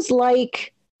sounds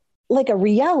like a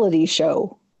reality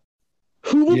show.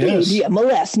 Who will be the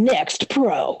MLS Next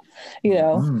Pro?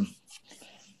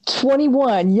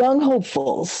 21 young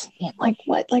hopefuls. Like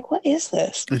what is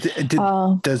this?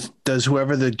 Does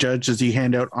whoever the judge, does he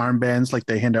hand out armbands like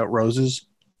they hand out roses?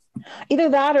 Either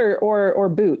that or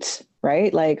boots,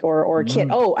 right? Or a kit.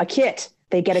 Oh, a kit.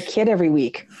 They get a kit every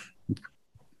week.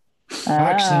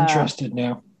 Mac's interested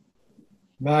now.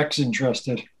 Mac's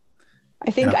interested.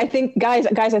 I think guys,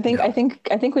 I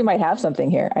think we might have something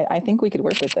here. I think we could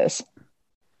work with this.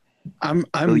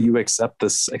 Will you accept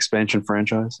this expansion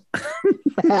franchise?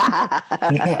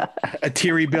 A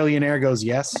teary billionaire goes,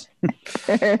 yes.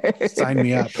 Sign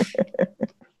me up.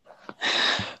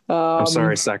 I'm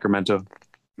sorry, Sacramento.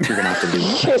 You're gonna have to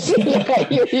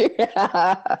leave.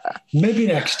 Maybe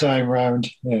next time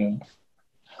round. Yeah.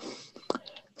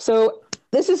 So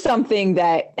this is something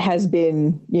that has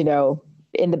been,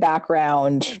 in the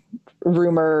background,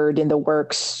 rumored, in the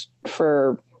works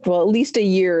for at least a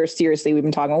year. Seriously, we've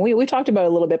been talking. We talked about it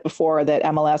a little bit before that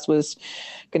MLS was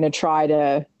going to try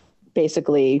to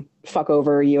basically fuck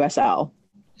over USL,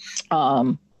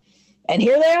 and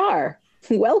here they are.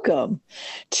 Welcome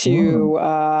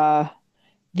to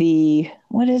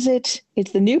what is it?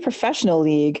 It's the new professional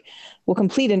league. Will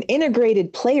complete an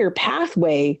integrated player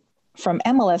pathway from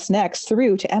MLS Next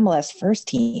through to MLS First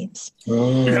Teams.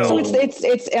 So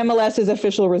it's MLS's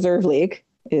official reserve league.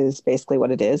 Is basically what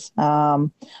it is.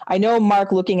 I know,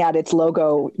 Mark, looking at its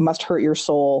logo must hurt your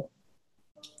soul.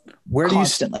 Where do you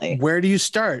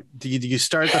start? Do you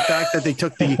start the fact that they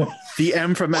took the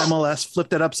M from MLS,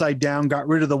 flipped it upside down, got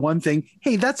rid of the one thing?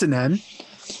 Hey, that's an N.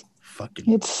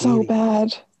 Fucking it's so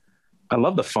bad. I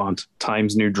love the font.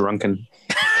 Times New Drunken.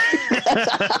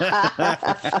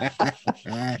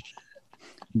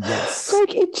 Yes.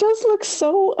 It just looks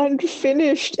so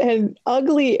unfinished and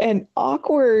ugly and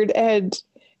awkward and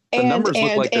the numbers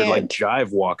look like they're like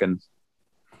jive walking.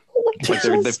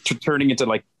 They're turning into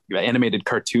like animated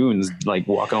cartoons like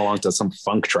walking along to some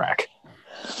funk track.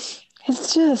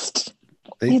 It's just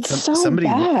so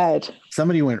bad.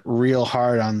 Somebody went real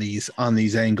hard on these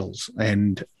angles,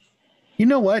 and you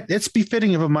know what? It's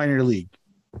befitting of a minor league.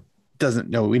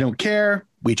 We don't care.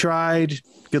 We tried.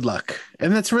 Good luck.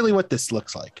 And that's really what this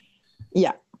looks like.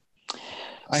 Yeah.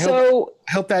 I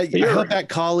hope that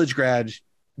college grad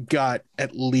got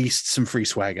at least some free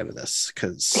swag out of this,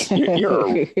 because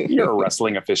you're a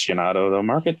wrestling aficionado though,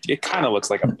 Mark. It kind of looks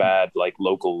like a bad like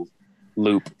local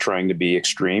loop trying to be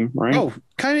extreme, right? Oh,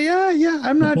 kind of. Yeah.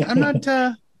 I'm not.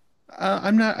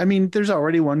 I mean, there's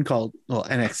already one called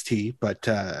NXT, but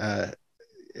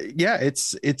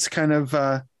it's kind of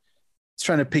it's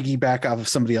trying to piggyback off of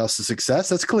somebody else's success.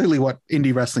 That's clearly what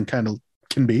indie wrestling kind of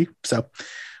can be. So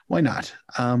why not?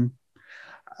 I'm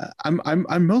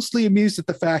mostly amused at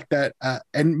the fact that,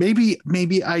 and maybe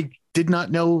I did not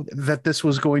know that this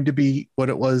was going to be what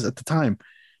it was at the time,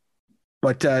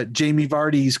 but Jamie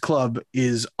Vardy's club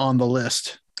is on the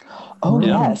list. Oh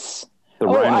yes.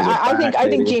 I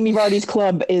think Jamie Vardy's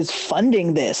club is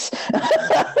funding this.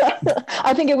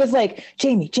 I think it was like,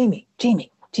 Jamie,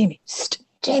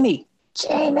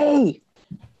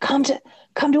 come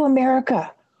to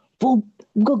America.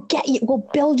 We'll get you. We'll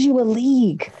build you a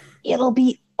league. It'll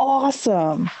be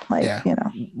awesome.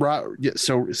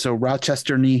 So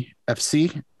Rochester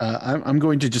FC. I'm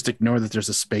going to just ignore that there's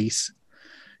a space,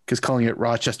 because calling it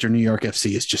Rochester, New York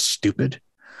FC is just stupid.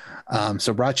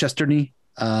 So Rochester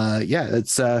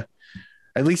it's at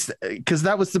least, because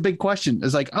that was the big question.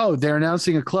 It's like, oh, they're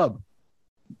announcing a club,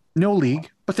 no league,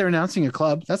 but they're announcing a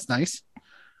club. That's nice.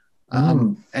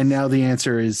 And now the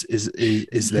answer is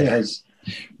there. Yes.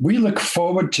 We look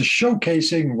forward to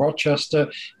showcasing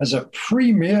Rochester as a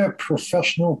premier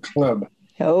professional club.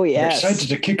 Oh, yes. We're excited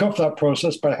to kick off that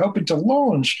process by helping to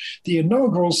launch the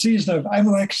inaugural season of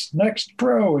MLS Next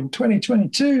Pro in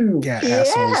 2022. Yeah,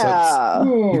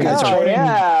 assholes.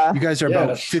 You guys are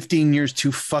about 15 years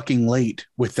too fucking late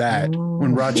with that.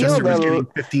 When Rochester was getting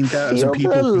 15,000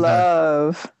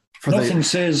 people. Nothing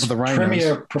says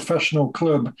premier professional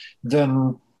club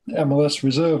than MLS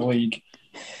Reserve League.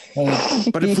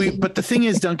 But the thing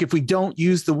is, Dunk, if we don't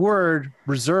use the word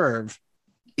reserve,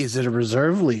 is it a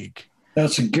reserve league?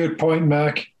 That's a good point,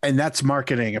 Mac. And that's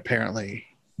marketing, apparently.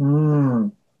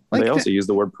 They also use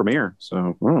the word premier.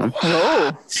 So,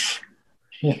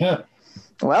 yeah.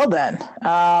 Well then,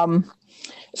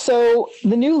 so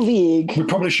the new league. We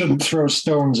probably shouldn't throw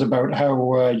stones about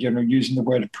how using the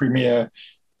word premier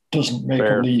doesn't make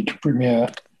a league premier.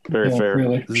 Very fair.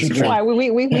 Really. Why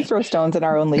we throw stones in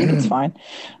our own league? It's fine.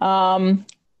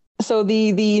 So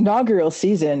the inaugural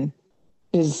season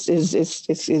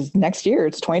is next year.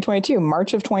 It's 2022,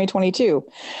 March of 2022.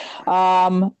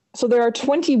 So there are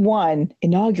 21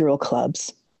 inaugural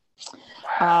clubs,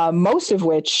 most of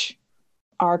which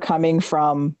are coming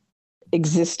from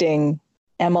existing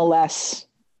MLS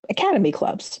academy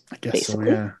clubs, I guess basically,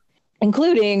 so, yeah.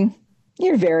 Including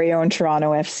your very own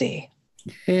Toronto FC.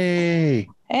 Hey.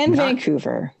 And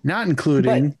Vancouver. Not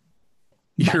including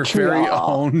your Montreal. very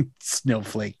own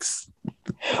Snowflakes.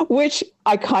 Which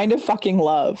I kind of fucking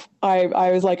love.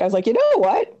 I was like, you know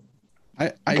what?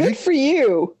 Good for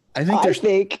you. I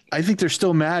think they're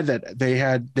still mad that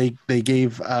they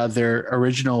gave their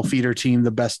original feeder team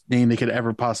the best name they could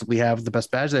ever possibly have, the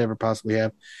best badge they ever possibly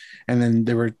have, and then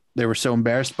they were so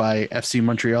embarrassed by FC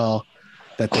Montreal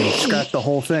that they scrapped the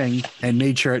whole thing and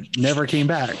made sure it never came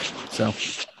back.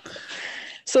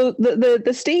 So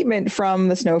the statement from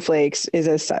the Snowflakes is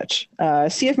as such.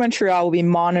 CF Montreal will be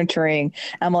monitoring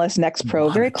MLS Next Pro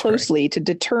very closely to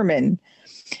determine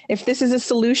if this is a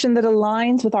solution that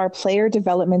aligns with our player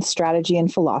development strategy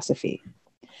and philosophy.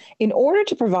 In order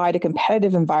to provide a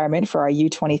competitive environment for our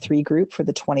U23 group for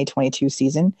the 2022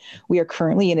 season, we are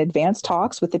currently in advanced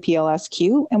talks with the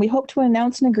PLSQ, and we hope to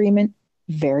announce an agreement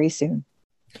very soon.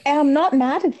 And I'm not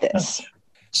mad at this.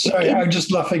 Sorry, I'm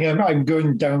just laughing. I'm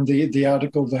going down the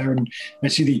article there, and I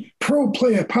see the pro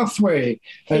player pathway,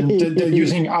 and they're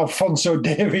using Alfonso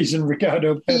Davies and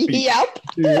Ricardo Pepi. Yep,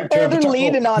 they're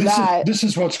leading on that. This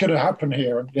is what's going to happen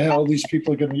here. And yeah, all these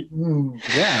people are going to be.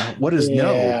 Yeah, what is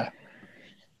no?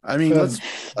 I mean,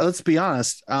 let's be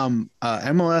honest.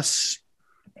 MLS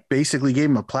basically gave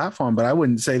him a platform, but I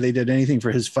wouldn't say they did anything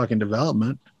for his fucking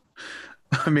development.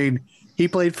 I mean. He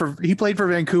played for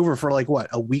Vancouver for like what,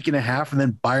 a week and a half, and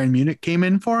then Bayern Munich came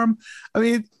in for him. I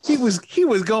mean, he was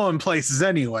going places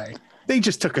anyway. They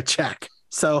just took a check.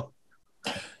 So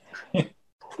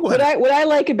what I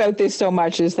like about this so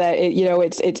much is that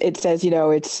it says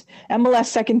it's MLS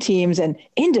second teams and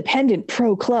independent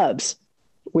pro clubs,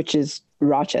 which is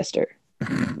Rochester.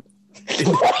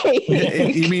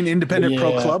 You mean Independent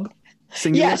Pro Club?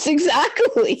 Singular? Yes,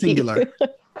 exactly. Singular.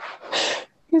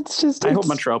 It's just. I hope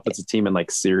Montreal puts a team in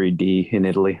like Serie D in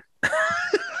Italy.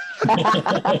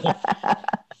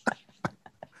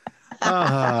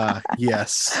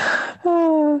 Yes.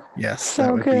 Yes.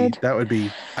 So good.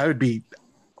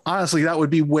 Honestly, that would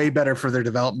be way better for their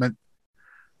development.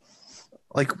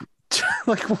 Like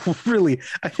really,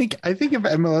 I think if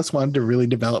MLS wanted to really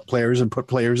develop players and put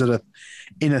players in a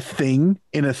thing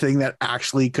that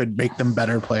actually could make them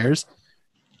better players,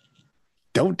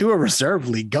 don't do a reserve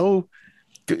league. Go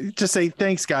just say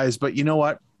thanks, guys, but you know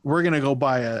what? We're gonna go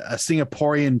buy a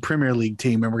Singaporean Premier League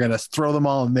team and we're gonna throw them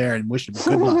all in there and wish them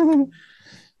good luck.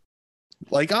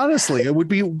 Like honestly, it would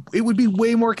be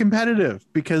way more competitive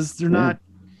because they're not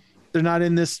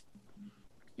in this,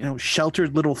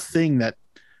 sheltered little thing that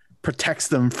protects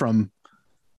them from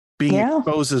being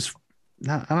exposed as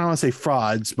I don't want to say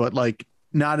frauds, but like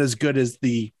not as good as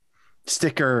the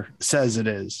sticker says it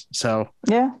is. So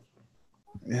yeah.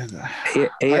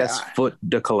 AS Foot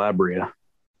de Calabria.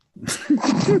 There's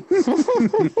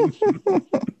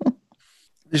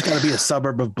got to be a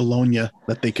suburb of Bologna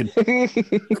that they could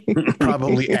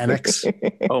probably annex.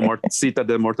 Oh, Cita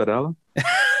de Mortadella.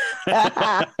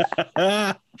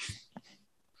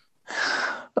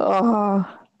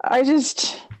 I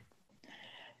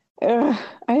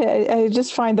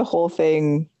just find the whole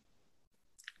thing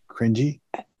cringy.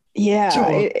 Yeah.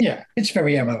 So, it's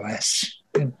very MLS.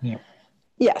 Yeah.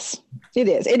 Yes, it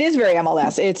is. It is very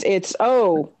MLS. It's here's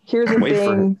the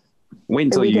thing. Wait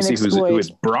until you see who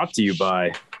is brought to you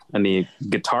by and the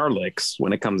guitar licks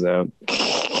when it comes out.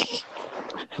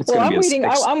 I'm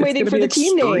waiting for the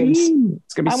team names.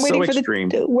 It's gonna be so extreme.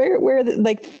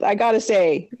 I gotta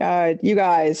say, you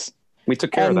guys. We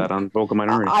took care of that on Vocal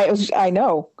Minority. I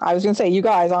know. I was gonna say, you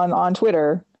guys on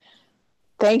Twitter.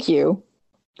 Thank you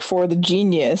for the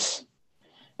genius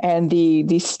and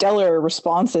the stellar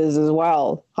responses as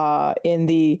well in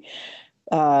the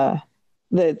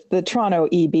Toronto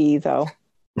EB though.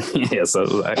 Yes, that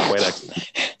was quite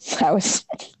excellent. That was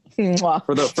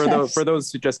for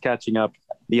those who just catching up.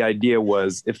 The idea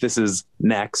was if this is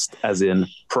next, as in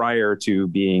prior to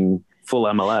being full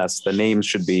MLS, the names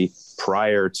should be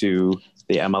prior to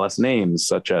the MLS names,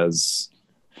 such as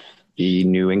the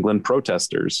New England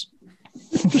Protesters.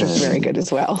 Which is very good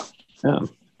as well. Yeah.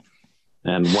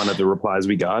 And one of the replies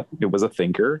we got, it was a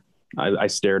thinker. I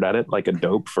stared at it like a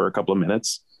dope for a couple of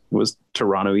minutes. It was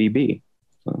Toronto EB.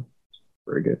 So,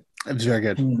 very good. It was very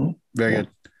good. Mm-hmm. Very good.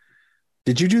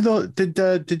 Did you do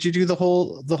the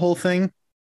whole thing?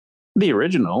 The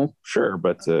original, sure,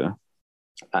 but no,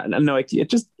 it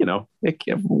just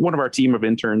one of our team of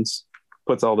interns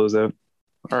puts all those out.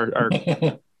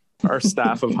 Our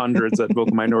staff of hundreds at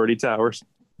Vocal Minority Towers.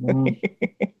 No,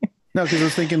 because I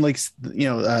was thinking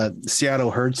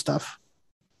Seattle heard stuff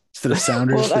instead of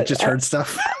Sounders that just heard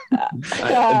stuff.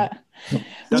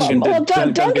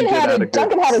 Duncan had a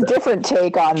different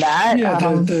take on that. Yeah,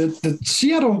 the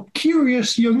Seattle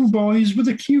curious young boys with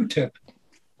a Q-tip.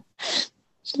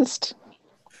 Just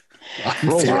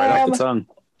rolls right off the tongue.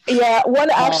 Yeah, one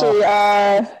actually.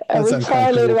 I will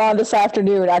try later on this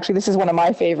afternoon. Actually, this is one of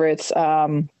my favorites.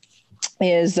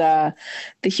 Is the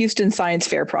Houston Science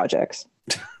Fair projects.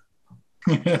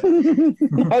 I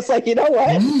was like, you know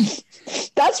what?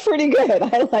 That's pretty good.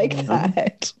 I like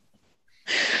that.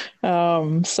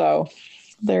 So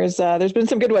there's been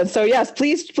some good ones. So yes,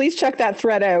 please check that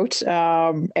thread out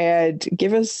and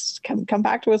come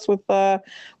back to us with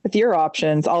your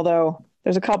options. Although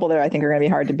there's a couple there I think are going to be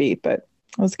hard to beat, but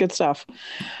it was good stuff.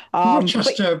 Not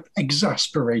just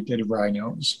exasperated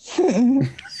rhinos.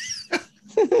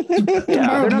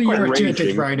 They're not quite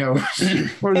irritated rhinos.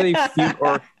 Or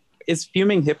is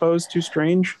fuming hippos too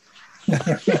strange?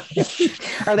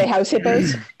 Are they house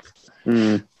hippos?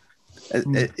 Is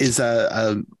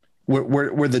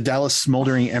were the Dallas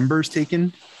smoldering embers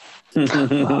taken?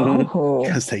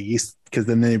 Because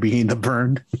then they became the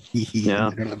burned.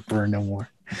 They're not burned no more.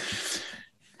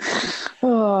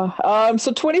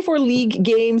 So 24 league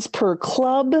games per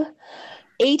club.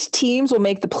 8 teams will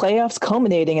make the playoffs,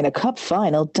 culminating in a cup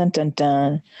final. Dun dun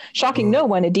dun. Shocking no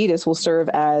one, Adidas will serve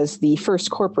as the first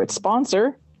corporate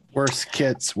sponsor. Worst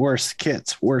kits.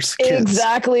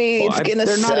 Exactly. Well,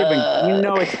 they're not even,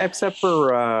 except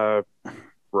for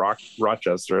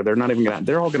Rochester. They're not even gonna.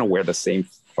 They're all gonna wear the same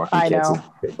fucking kits as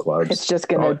big clubs. It's just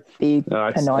gonna be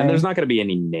annoying. And there's not gonna be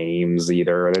any names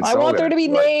either. I want there to be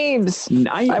names.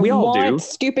 We all do.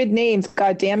 Stupid names.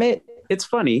 God damn it. It's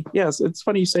funny. Yes, it's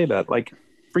funny you say that. Like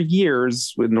for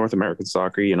years with North American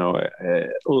soccer,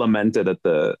 lamented at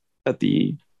the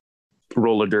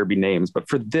roller derby names, but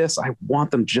for this, I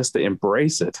want them just to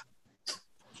embrace it.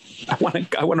 I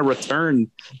want to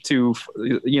return to,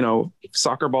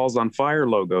 soccer balls on fire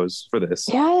logos for this.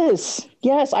 Yes.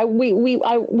 We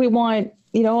want,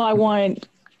 I want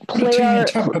player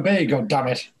Tampa Bay. God damn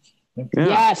it! Yeah.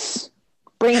 Yes,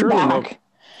 bring it back.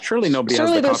 Surely nobody.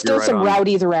 Surely there's still some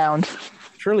rowdies around.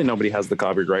 Surely nobody has the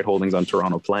copyright holdings on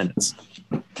Toronto Planets.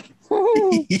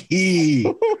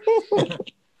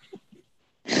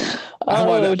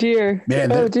 Oh dear!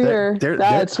 Man, oh dear!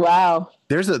 That's wow.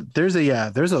 There's a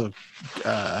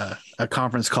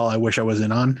conference call I wish I was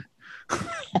in on.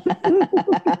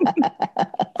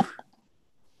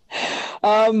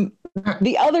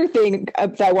 The other thing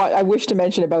that I wish to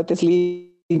mention about this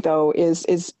league, though,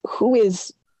 is who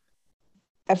is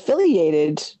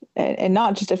affiliated and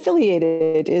not just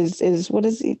affiliated. Is what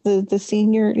is he, the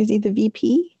senior? Is he the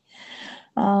VP?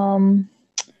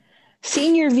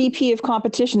 Senior VP of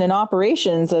Competition and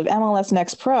Operations of MLS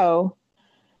Next Pro.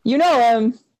 You know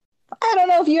him. I don't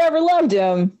know if you ever loved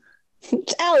him.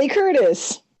 It's Ali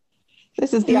Curtis.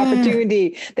 This is the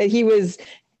opportunity that he was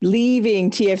leaving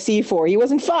TFC for. He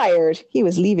wasn't fired. He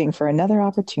was leaving for another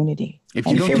opportunity. If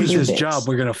you don't do this job,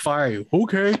 we're going to fire you.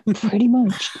 Okay. Pretty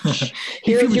much.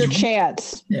 Here's your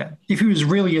chance. Yeah. If he was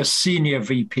really a senior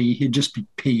VP, he'd just be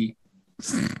P.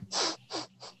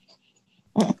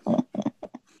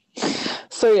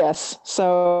 So yes,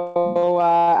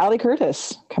 Ali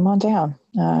Curtis, come on down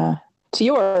to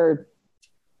your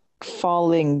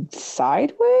falling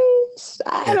sideways.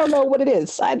 I don't know what it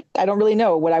is. I don't really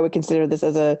know what I would consider this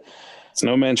as a. It's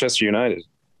no Manchester United.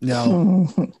 No,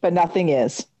 but nothing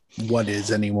is. What is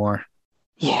anymore?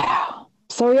 Yeah.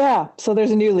 So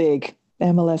there's a new league,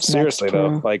 MLS. Seriously Next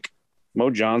though, Pro. like Mo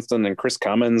Johnston and Chris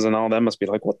Cummins and all them must be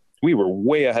like, what? We were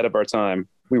way ahead of our time.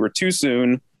 We were too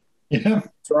soon. Yeah.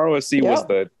 Toronto FC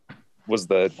was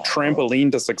the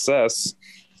trampoline to success.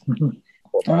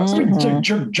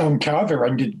 John Carver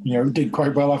did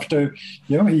quite well after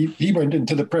he went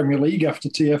into the Premier League after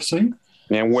TFC.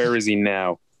 And where is he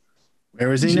now?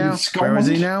 Where is he now?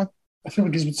 I feel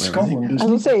like he's with Scotland. I was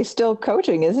gonna say he's still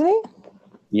coaching, isn't he?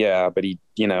 Yeah, but he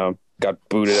got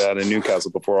booted out of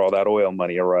Newcastle before all that oil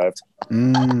money arrived.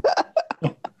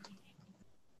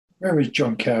 Where is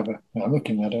John Carver? I'm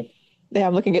looking that up. Yeah,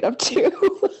 I'm looking it up too.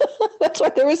 That's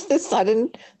why there was this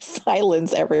sudden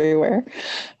silence everywhere.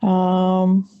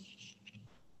 Oh,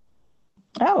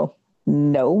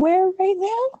 nowhere right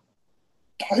now?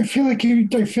 I feel like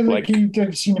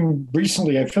I've seen him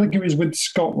recently. I feel like he was with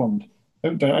Scotland.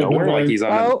 Nowhere like he's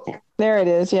on. Oh, there it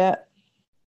is. Yeah.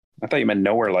 I thought you meant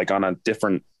nowhere like on a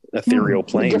different ethereal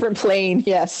plane. A different plane,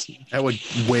 yes. That would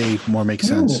way more make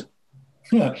sense.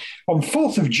 Yeah. On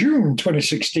 4th of June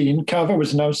 2016, Carver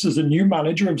was announced as the new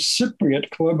manager of Cypriot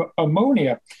club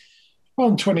Omonia.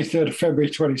 On 23rd of February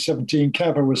 2017,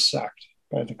 Carver was sacked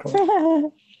by the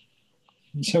club.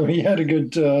 So he had a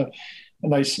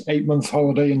nice 8-month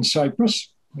holiday in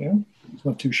Cyprus. Yeah, it's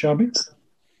not too shabby.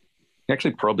 He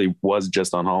actually probably was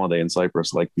just on holiday in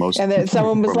Cyprus, like most. And then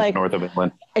someone was like, north of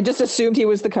England. I just assumed he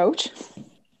was the coach.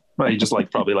 Well, he just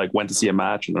probably went to see a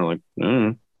match, and they're like,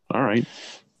 all right.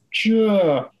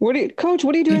 Sure. Coach,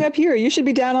 what are you doing up here? You should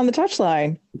be down on the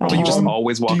touchline. But he just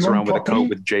always walks around with a coat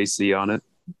with JC on it.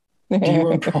 Do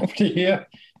you own property here?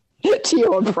 Do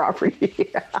you own property?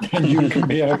 And you can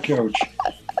be our coach.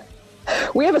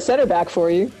 We have a center back for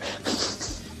you.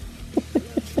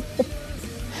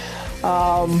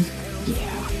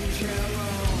 Yeah.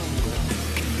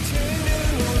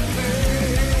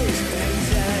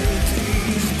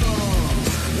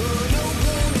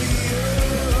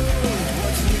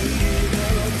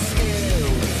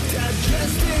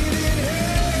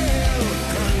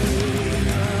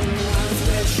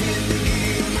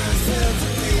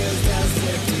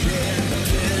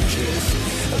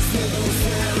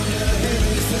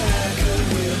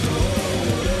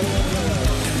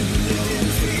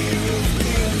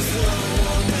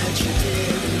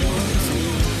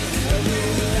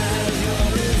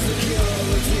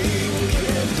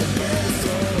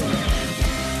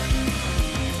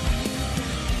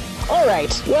 All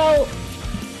right. Well,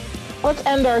 let's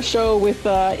end our show with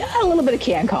a little bit of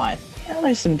CanCon.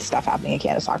 There's some stuff happening in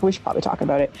Canada soccer. We should probably talk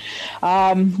about it.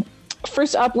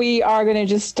 First up, we are going to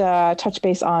just touch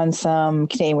base on some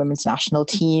Canadian women's national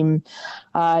team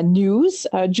news.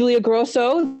 Julia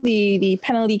Grosso, the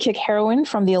penalty kick heroine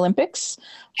from the Olympics.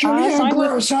 Julia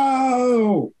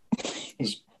Grosso!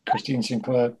 As Christine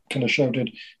Sinclair kind of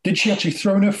shouted. Did she actually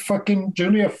throw in a fucking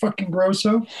Julia fucking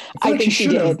Grosso? I think she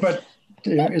did. But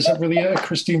is it really a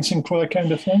Christine Sinclair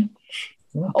kind of thing?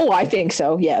 Oh, I think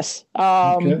so. Yes.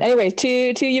 Okay. Anyway,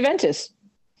 to Juventus.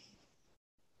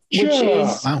 which Sure.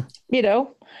 is, you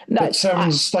know, That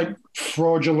sounds like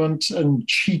fraudulent and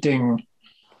cheating.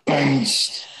 And,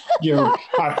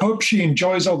 I hope she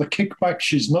enjoys all the kickback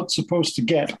she's not supposed to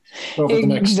get over the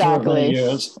next 2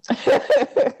 years.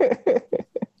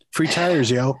 Free tires,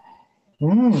 yo.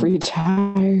 Free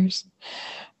tires.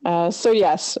 So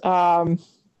yes,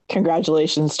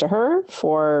 congratulations to her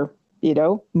for,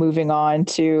 moving on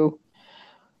to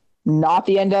not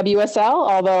the NWSL.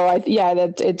 Although I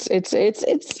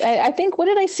think, what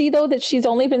did I see though, that she's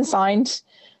only been signed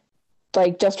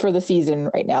like just for the season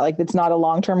right now. Like it's not a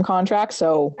long-term contract.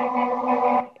 So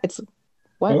it's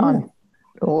what on?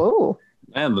 Oh,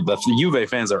 Man, the Juve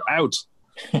fans are out.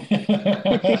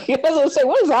 I was say,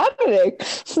 what is happening?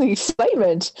 It's the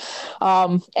excitement.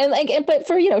 But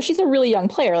for, she's a really young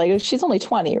player. Like she's only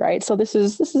 20, right? So this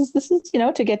is,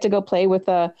 to get to go play with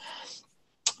a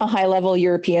high level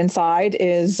European side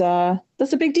is,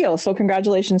 that's a big deal. So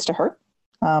congratulations to her.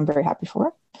 I'm very happy for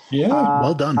her. Yeah.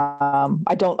 Well done.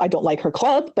 I don't like her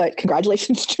club, but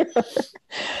congratulations to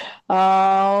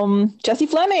her. Jessie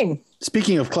Fleming.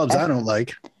 Speaking of clubs I don't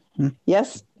like.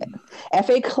 Yes.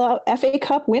 FA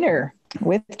Cup winner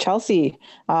with Chelsea.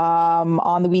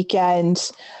 On the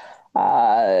weekend,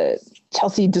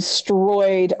 Chelsea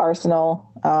destroyed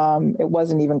Arsenal. It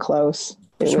wasn't even close.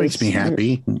 Which makes me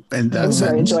happy. And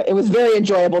it was very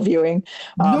enjoyable viewing.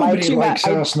 Nobody likes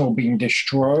Arsenal being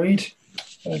destroyed.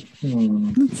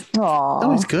 It's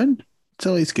always good. It's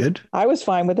always good. I was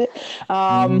fine with it.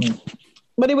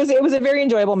 But it was a very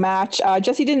enjoyable match.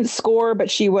 Jessie didn't score, but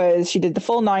she did the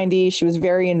full 90. She was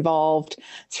very involved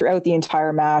throughout the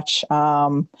entire match.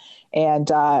 And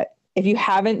if you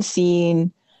haven't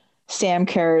seen Sam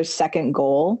Kerr's second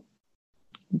goal,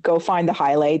 go find the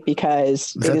highlight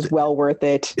because it is well worth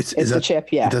it. It's the chip.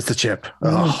 Yeah. That's the chip.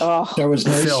 That was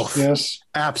nice. Filth. Yes.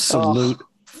 Absolute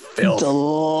filth.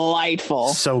 Delightful.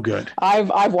 So good.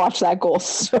 I've watched that goal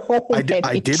I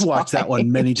did watch that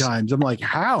one many times. I'm like,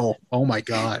 how? Oh my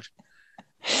God.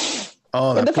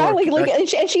 Oh, and the fact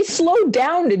and she slowed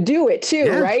down to do it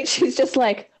too, right? She's just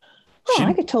like,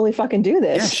 I could totally fucking do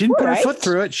this. Yeah, she didn't put her foot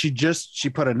through it. She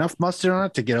put enough mustard on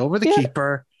it to get over the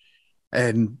keeper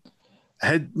and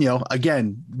had,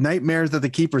 again, nightmares that the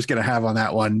keeper's going to have on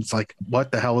that one. It's like,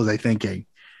 what the hell was I thinking?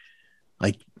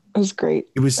 Like, it was great.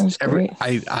 It was great.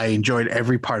 I enjoyed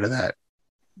every part of that.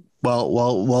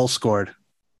 Well scored.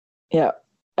 Yeah.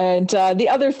 And the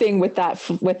other thing with that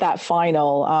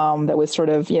final that was sort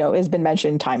of, has been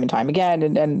mentioned time and time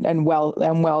again and well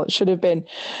it should have been,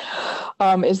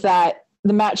 is that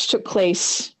the match took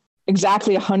place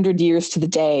exactly 100 years to the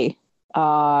day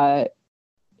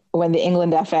when the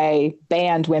England FA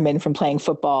banned women from playing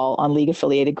football on league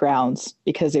affiliated grounds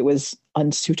because it was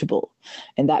unsuitable.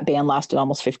 And that ban lasted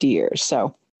almost 50 years.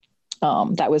 So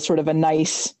that was sort of a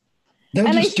nice. They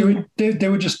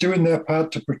were just doing their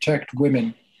part to protect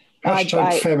women.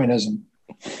 Hashtag feminism.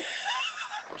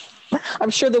 I'm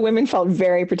sure the women felt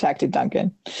very protected,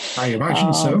 Duncan. I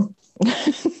imagine so.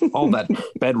 All that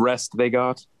bed rest they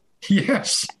got.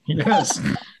 Yes.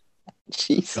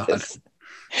 Jesus. God.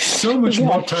 So much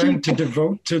more time to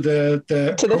devote to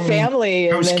the family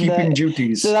housekeeping and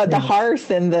duties, the hearth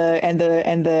and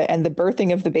the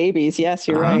birthing of the babies. Yes,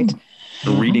 you're right.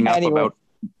 Reading up about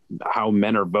how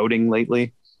men are voting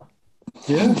lately.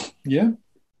 Yeah.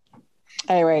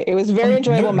 Anyway, it was a very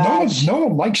enjoyable match. No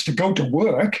one likes to go to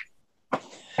work.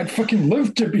 I'd fucking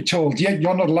love to be told, you're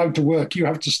not allowed to work. You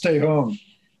have to stay home.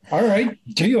 All right,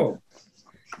 deal.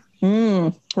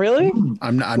 Really?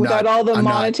 Without all the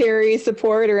monetary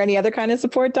support or any other kind of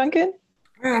support, Duncan?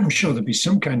 I'm sure there'd be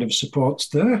some kind of supports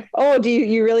there. Oh, do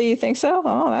you really think so?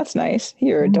 Oh, that's nice.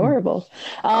 You're adorable.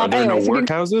 Are there no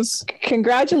workhouses?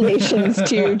 Congratulations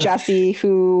to Jessie,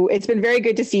 who it's been very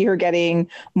good to see her getting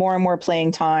more and more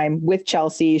playing time with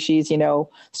Chelsea. She's,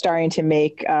 starting to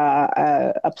make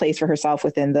a place for herself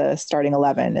within the starting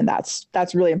 11, and that's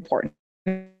really important.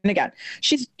 And again,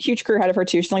 she's a huge career ahead of her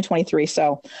too. She's only 23,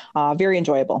 so very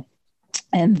enjoyable.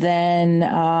 And then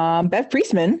Bev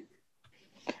Priestman,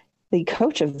 the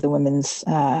coach of the women's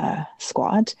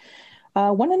squad,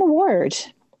 won an award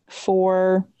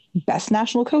for Best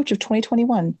National Coach of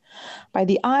 2021 by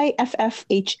the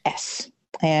IFFHS.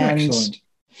 And excellent.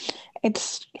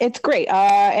 It's great.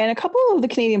 And a couple of the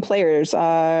Canadian players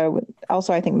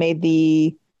also, I think, made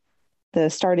the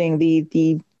starting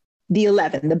the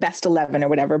 11, the best 11 or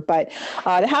whatever. But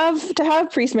to have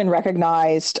Priestman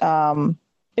recognized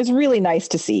is really nice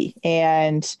to see.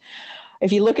 And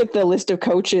if you look at the list of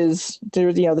coaches,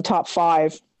 there's, the top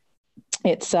 5,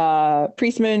 it's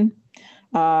Priestman,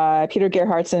 Peter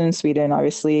Gerhardsson in Sweden,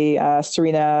 obviously,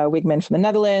 Serena Wigman from the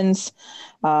Netherlands,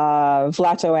 Vlato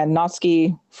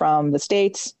Andonovski from the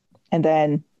States, and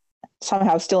then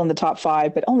somehow still in the top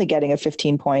 5, but only getting a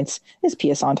 15 points is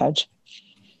Pia Sontaj.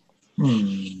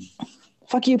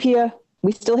 Fuck you, Pia.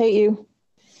 We still hate you.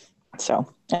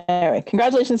 So anyway,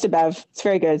 congratulations to Bev. It's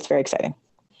very good. It's very exciting.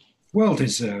 Well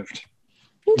deserved.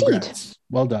 Indeed. Congrats.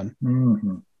 Well done.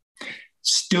 Mm-hmm.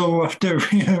 Still, after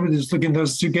just looking at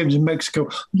those 2 games in Mexico,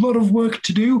 a lot of work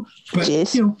to do, but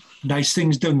Yes. nice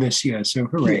things done this year. So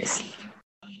hooray! Yes.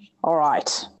 All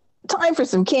right, time for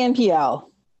some CanPL.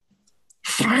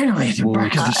 Finally, the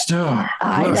back of the store.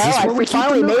 I Look, know. We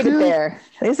finally made it there.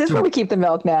 This is where we keep the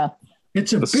milk now.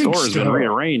 It's a The big store has been store.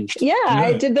 rearranged. Yeah,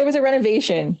 I did. There was a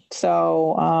renovation,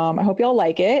 so I hope y'all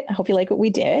like it. I hope you like what we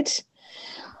did.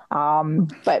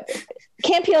 But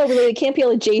CanPL related,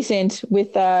 CanPL adjacent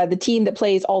with the team that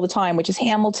plays all the time, which is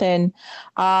Hamilton.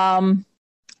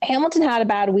 Hamilton had a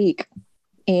bad week.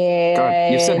 And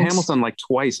God, you said Hamilton like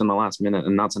twice in the last minute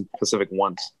and not Pacific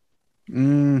once.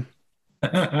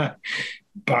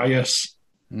 Bias.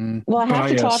 Well, I have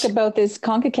to Bias. talk about this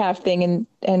CONCACAF thing, and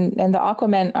the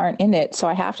Aquamen aren't in it, so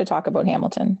I have to talk about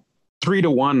Hamilton.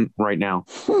 3-1 right now.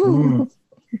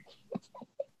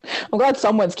 I'm glad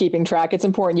someone's keeping track. It's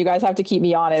important. You guys have to keep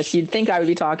me honest. You'd think I would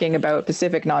be talking about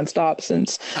Pacific nonstop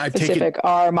since Pacific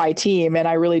are my team, and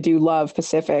I really do love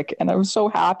Pacific. And I'm so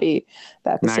happy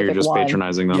that Now Pacific you're just won.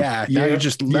 patronizing them. Yeah, now you're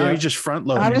just front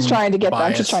loading. I'm just trying to get. I'm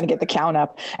bias. just trying to get the count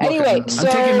up. Look, Anyway, I'm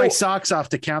so taking my socks off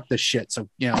to count this shit. So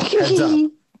heads up.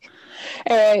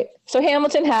 All right. So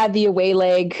Hamilton had the away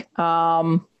leg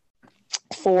for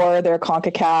their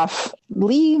CONCACAF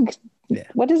league. Yeah.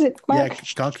 What is it, Mark? Yeah,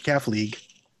 CONCACAF League.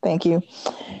 Thank you.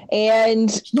 And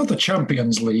It's not the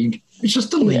Champions League. It's just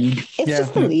the league. it's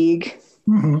just the league.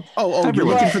 Mm-hmm. Oh, you're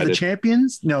Everyone's looking for the excited.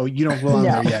 champions? No, you don't belong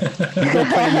No. there yet. You go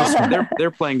play in this one.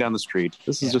 They're playing down the street.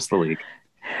 This is just the league.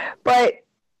 But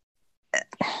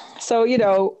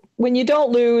so, when you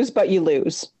don't lose, but you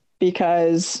lose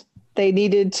because they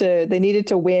needed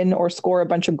to win or score a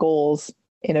bunch of goals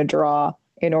in a draw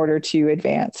in order to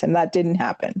advance. And that didn't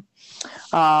happen.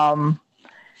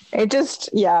 It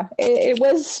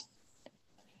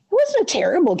wasn't a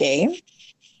terrible game.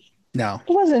 No,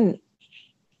 It wasn't,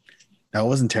 it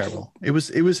wasn't terrible. It was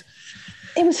it was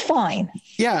fine.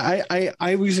 yeah,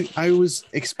 I was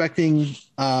expecting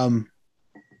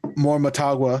more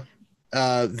Motagua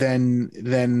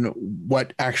than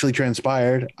what actually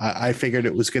transpired. I figured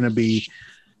it was going to be,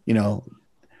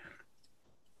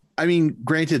 I mean,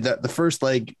 granted that the first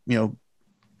leg,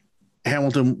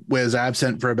 Hamilton was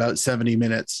absent for about 70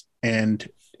 minutes and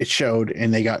it showed,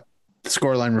 and they got the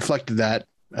scoreline reflected that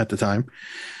at the time.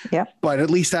 Yeah. But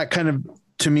at least that kind of,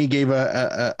 to me, gave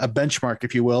a benchmark,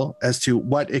 if you will, as to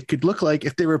what it could look like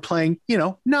if they were playing,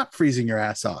 not freezing your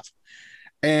ass off.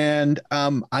 And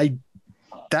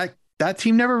that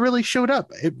team never really showed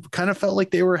up. It kind of felt like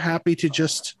they were happy to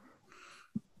just,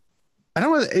 I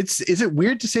don't know. Is it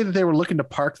weird to say that they were looking to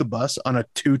park the bus on a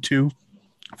 2-2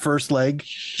 first leg?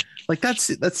 Like that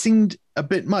seemed a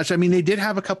bit much. I mean, they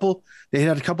had a couple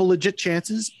legit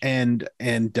chances and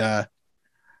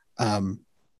Tristan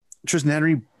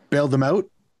Henry bailed them out.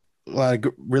 A lot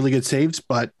of really good saves,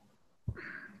 but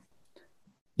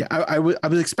yeah, I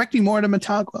was expecting more out of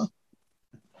Motagua,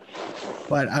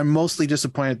 but I'm mostly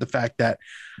disappointed at the fact that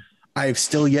I've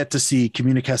still yet to see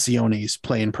Comunicaciones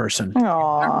play in person. Oh,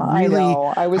 I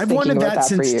know. I've wanted that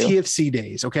for since you. TFC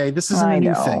days. Okay, this isn't I a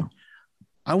new know. thing.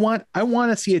 I want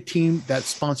to see a team that's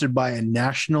sponsored by a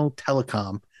national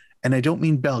telecom, and I don't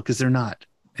mean Bell because they're not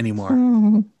anymore.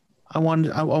 Mhm. I want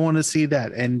to see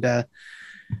that, and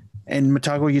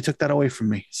Motagua, you took that away from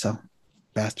me, so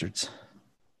bastards.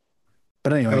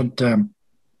 But anyway,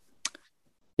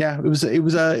 yeah, it was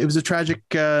a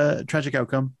tragic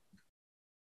outcome,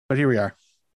 but here we are.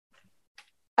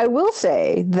 I will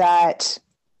say that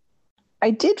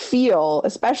I did feel,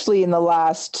 especially in the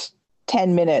last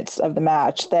 10 minutes of the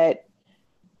match, that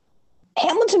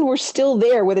Hamilton were still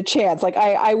there with a chance. Like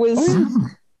I was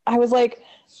like,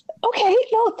 okay,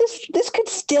 no, this could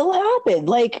still happen.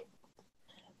 Like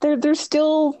it's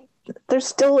still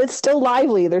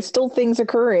lively. There's still things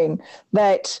occurring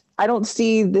that I don't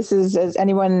see this as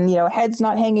anyone, heads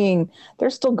not hanging.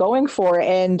 They're still going for it.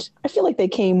 And I feel like they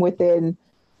came within,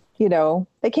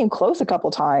 they came close a couple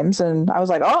times, and I was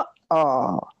like, no.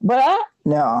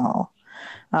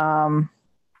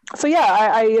 So yeah,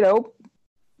 I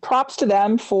props to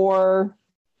them for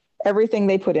everything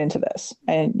they put into this.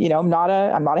 And, I'm not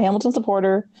a Hamilton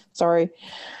supporter. Sorry.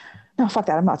 No, fuck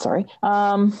that. I'm not sorry.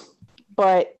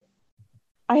 But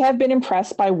I have been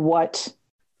impressed by what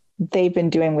they've been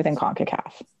doing within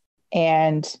CONCACAF.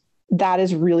 And that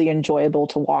is really enjoyable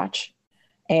to watch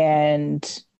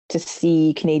and to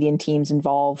see Canadian teams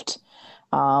involved,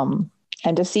 and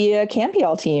to see a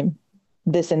CanPL team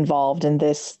this involved in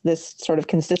this sort of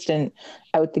consistent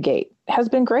out the gate has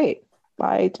been great.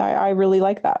 I really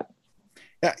like that.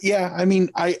 Yeah. I mean,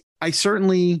 I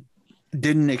certainly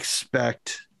didn't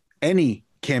expect any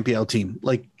CanPL team.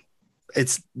 Like,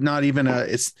 it's not even a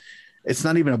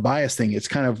bias thing. It's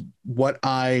kind of what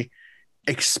I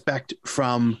expect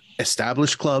from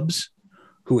established clubs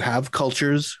who have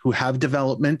cultures, who have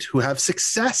development, who have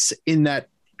success in that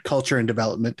culture and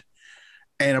development,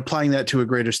 and applying that to a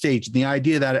greater stage. The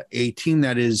idea that a team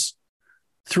that is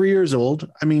 3 years old,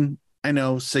 I mean, I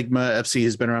know Sigma FC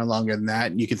has been around longer than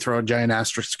that, and you can throw a giant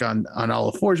asterisk on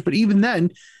Olive Forge, but even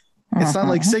then, it's not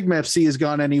like Sigma FC has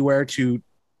gone anywhere to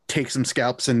take some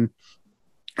scalps and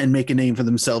make a name for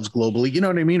themselves globally, you know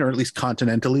what I mean? Or at least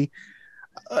continentally.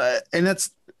 And that's,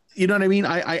 you know what I mean?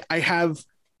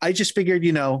 I just figured,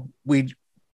 you know, we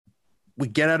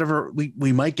get out of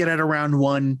we might get out of round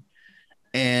one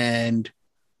and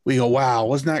we go, wow,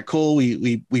 wasn't that cool?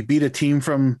 We beat a team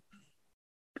from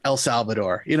El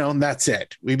Salvador, you know, and that's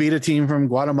it. We beat a team from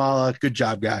Guatemala. Good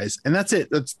job, guys. And that's it.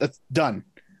 That's done.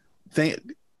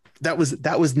 That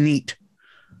was neat.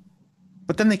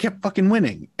 But then they kept fucking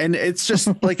winning. And it's just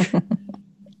like,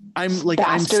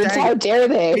 Bastards, how dare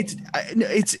they?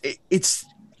 It's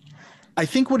I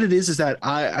think what it is that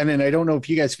I don't know if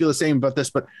you guys feel the same about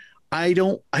this, but I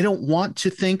don't want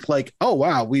to think like, oh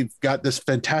wow, we've got this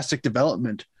fantastic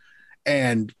development,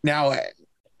 and now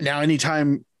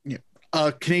anytime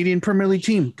a Canadian Premier League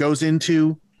team goes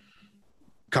into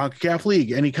CONCACAF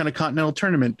League, any kind of continental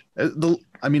tournament, the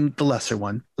lesser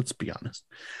one, let's be honest,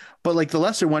 but like the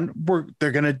lesser one,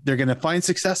 they're gonna find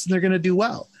success and they're gonna do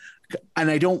well.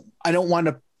 And I don't want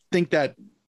to think that,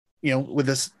 you know, with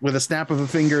a snap of a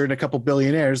finger and a couple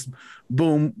billionaires,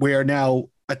 boom, we are now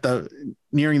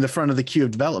nearing the front of the queue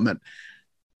of development.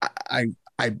 I'm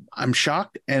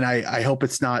shocked, and I hope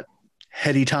it's not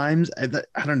heady times. I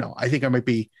don't know. I think I might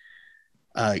be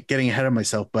getting ahead of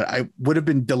myself, but I would have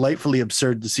been delightfully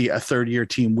absurd to see a third-year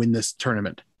team win this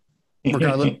tournament,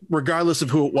 regardless of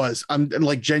who it was. I'm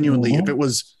like, genuinely, if it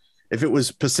was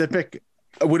Pacific,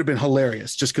 it would have been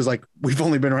hilarious, just because like we've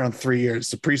only been around 3 years.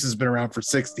 The Priest has been around for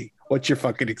 60. What's your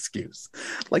fucking excuse?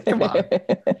 Like, come on.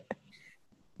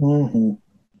 Mm-hmm.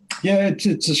 Yeah,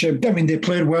 it's a shame. I mean, they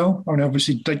played well, and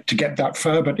obviously to get that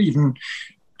far, but even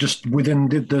just within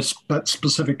that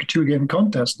specific 2-game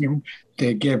contest, you know,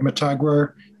 they gave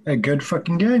Motagua a good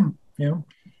fucking game. You know,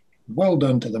 well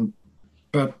done to them.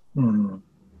 But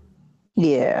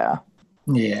yeah,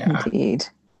 indeed.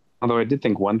 Although I did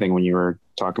think one thing when you were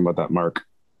talking about that, Mark,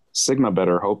 Sigma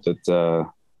better hope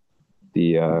that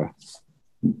there's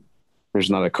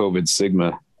not a COVID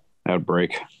Sigma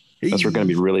outbreak. That's going to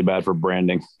be really bad for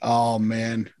branding. Oh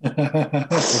man,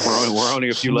 we're only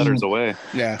a few letters away.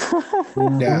 Yeah.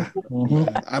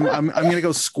 Mm-hmm. I'm going to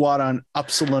go squat on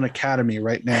Upsilon Academy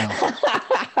right now.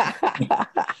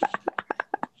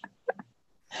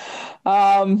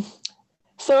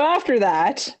 So after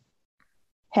that,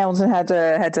 Hamilton had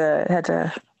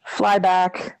to fly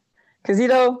back because, you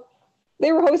know,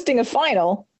 they were hosting a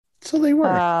final. So they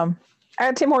were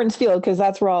at Tim Hortons Field, because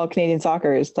that's where all Canadian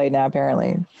soccer is played now,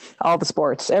 apparently. All the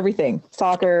sports, everything.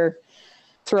 Soccer,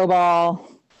 throw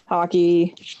ball,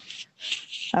 hockey.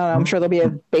 I don't know. I'm sure there'll be a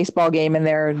baseball game in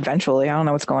there eventually. I don't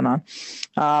know what's going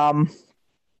on.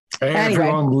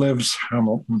 Everyone lives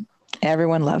Hamilton.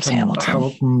 Everyone loves Hamilton.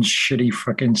 Hamilton's shitty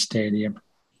fucking stadium.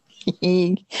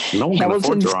 No one can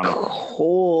afford Hamilton's Toronto.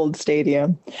 cold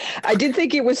stadium. I did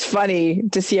think it was funny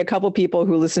to see a couple people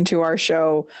who listen to our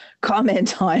show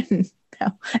comment on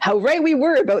how right we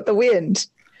were about the wind.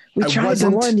 We tried to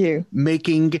warn you.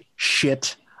 Making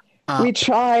shit up. We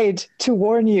tried to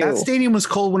warn you. That stadium was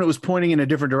cold when it was pointing in a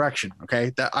different direction.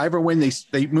 Okay, that Ivor wind,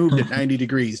 they moved at 90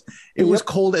 degrees. It was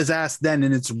cold as ass then,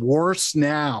 and it's worse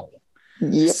now.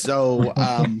 Yep. So,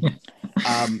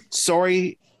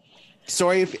 sorry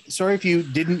if you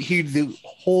didn't hear the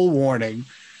whole warning.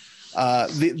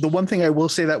 The one thing I will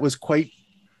say that was quite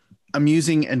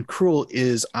amusing and cruel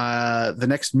is the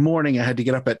next morning I had to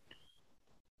get up at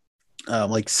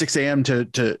like 6 a.m. to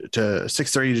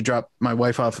 6:30 to drop my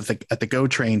wife off at the GO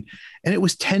train, and it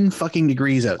was 10 fucking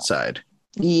degrees outside.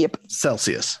 Yep.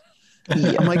 Celsius.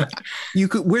 Yep. I'm like,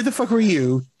 where the fuck were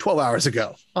you 12 hours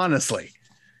ago? Honestly.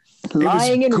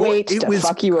 Lying in wait to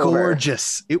fuck you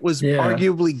gorgeous. It was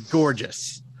arguably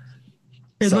gorgeous.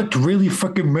 It looked really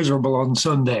fucking miserable on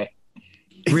Sunday.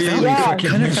 Really Yeah. fucking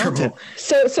Kind of felt miserable.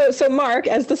 So Mark,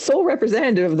 as the sole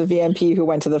representative of the VMP who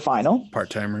went to the final,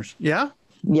 Part-timers. Yeah.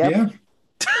 yep. Yeah.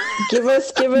 Give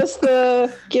us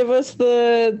the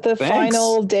Thanks.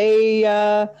 final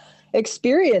day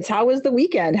experience. How was the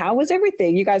weekend? How was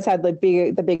everything? You guys had the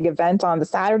big event on the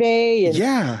Saturday, and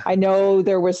Yeah. I know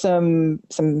there were some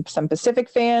Pacific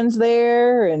fans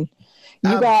there, and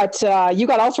you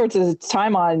got all sorts of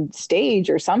time on stage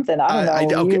or something. I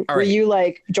don't know. okay, all Were right. you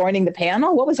like joining the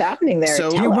panel? What was happening there?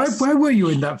 So- Tell Yeah, us. why were you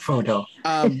in that photo?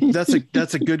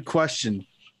 That's a good question,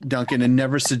 Duncan, and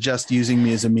never suggest using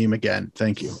me as a meme again.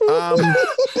 Thank you.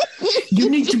 You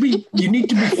need to be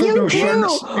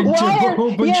photoshopped into Why a are-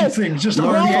 whole bunch yes. of things. Just Learn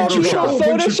on the Why edge are of you a whole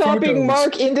bunch of photoshopping photos.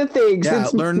 Mark into things? Yeah,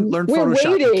 It's- learn we're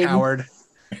Photoshop, you waiting. coward.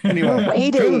 Anyway,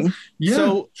 Waiting.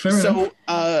 Yeah, fair enough.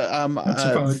 That's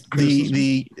a valid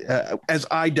the as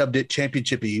I dubbed it,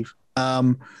 Championship Eve,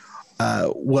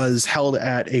 was held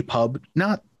at a pub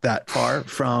not that far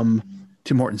from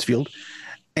Tim Hortons Field,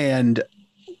 and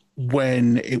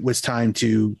when it was time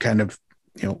to kind of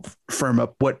firm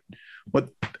up what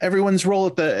everyone's role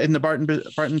in the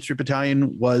Barton Street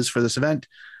Battalion was for this event,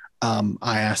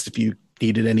 I asked if you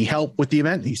needed any help with the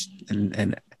event.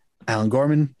 And Alan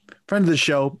Gorman, friend of the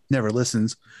show, never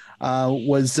listens,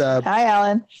 was Hi,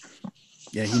 Alan.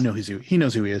 yeah, he knows who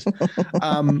he is.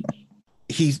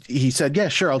 He said, yeah,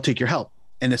 sure, I'll take your help.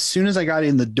 And as soon as I got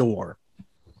in the door,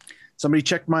 somebody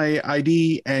checked my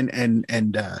ID and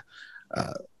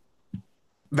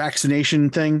vaccination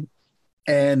thing,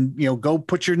 and go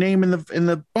put your name in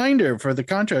the binder for the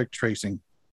contract tracing.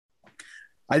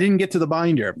 I didn't get to the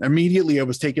binder. Immediately I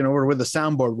was taken over where the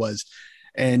soundboard was,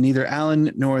 and neither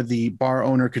Alan nor the bar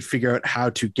owner could figure out how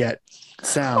to get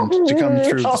sound to come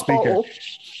through the speaker. Oh.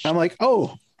 I'm like,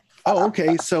 oh,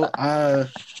 okay. So, I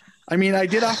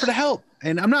did offer to help,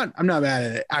 and I'm not mad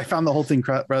at it. I found the whole thing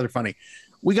rather funny.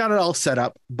 We got it all set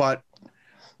up, but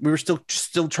we were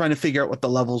still trying to figure out what the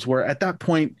levels were at that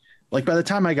point. Like by the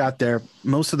time I got there,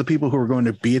 most of the people who were going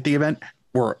to be at the event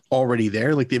were already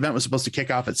there. Like the event was supposed to kick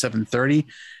off at 7:30,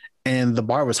 and the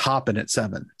bar was hopping at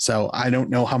 7. So I don't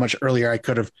know how much earlier I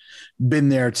could have been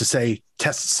there to say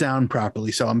test sound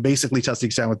properly. So I'm basically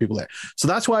testing sound with people there. So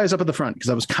that's why I was up at the front, because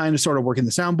I was kind of sort of working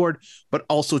the soundboard, but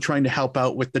also trying to help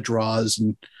out with the draws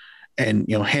and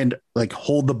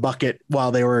hold the bucket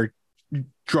while they were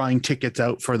drawing tickets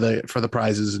out for the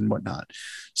prizes and whatnot.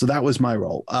 So that was my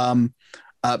role.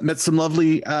 Met some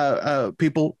lovely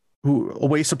people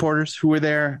away supporters who were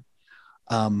there.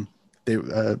 They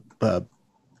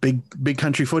big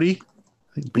country footy.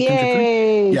 Big Country Footy.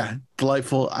 Yay. Yeah,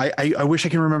 delightful. I wish I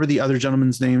can remember the other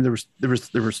gentleman's name. There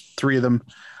was 3 of them.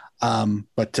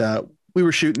 But we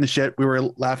were shooting the shit. We were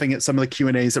laughing at some of the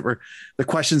Q&As that were the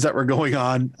questions that were going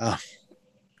on.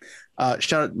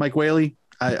 Shout out Mike Whaley.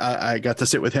 I got to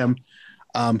sit with him.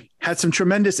 Had some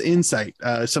tremendous insight.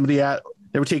 They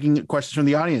were taking questions from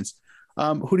the audience.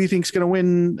 Who do you think's going to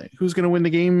win? Who's going to win the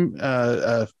game?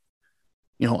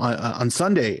 On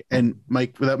Sunday? And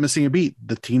Mike, without missing a beat,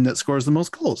 the team that scores the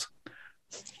most goals.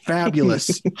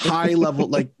 Fabulous, high level.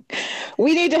 Like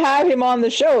We need to have him on the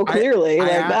show. Clearly,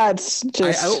 I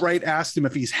outright asked him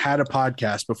if he's had a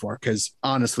podcast before, because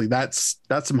honestly, that's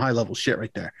some high level shit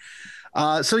right there.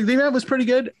 So the event was pretty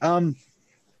good.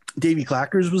 Davey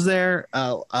Clackers was there.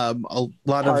 A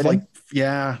lot of like,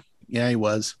 yeah, he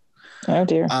was. Oh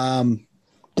dear.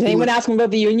 Did anyone ask him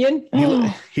about the union?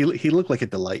 He looked like a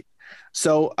delight.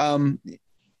 So the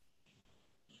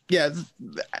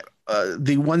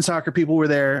One Soccer people were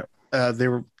there. They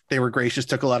were gracious,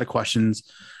 took a lot of questions,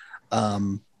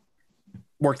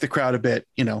 worked the crowd a bit.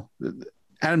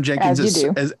 Adam Jenkins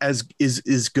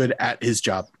is good at his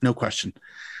job, no question.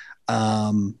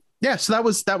 So that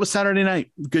was Saturday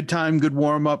night. Good time, good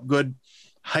warm up, good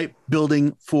hype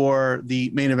building for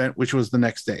the main event, which was the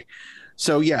next day.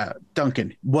 So yeah,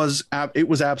 Duncan it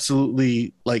was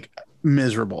absolutely like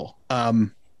miserable.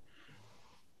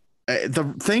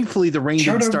 Thankfully the rain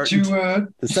didn't start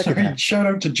the second half. Shout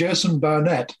out to Jason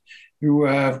Barnett, who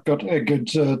got a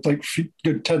good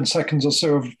good 10 seconds or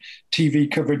so of TV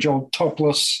coverage, all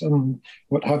topless and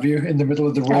what have you, in the middle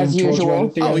of the rain. As usual. Right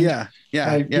at the end.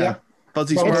 Yeah.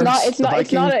 Fuzzy Well, Sparks,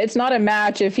 it's not a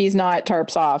match if he's not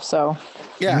tarps off. So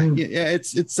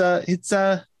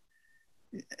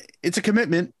it's a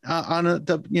commitment on it's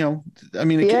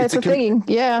a thing.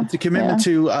 Yeah, it's a commitment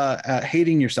to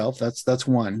hating yourself. That's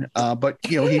one. But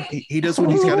he does what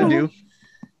he's got to do.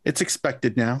 It's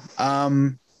expected now.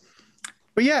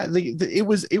 But yeah, it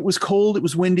was cold. It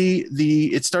was windy.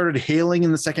 It started hailing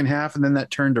in the second half, and then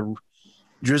that turned to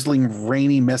drizzling,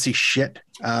 rainy, messy shit.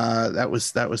 That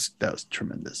was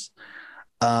tremendous.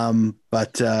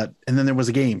 But and then there was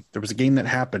a game. There was a game that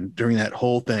happened during that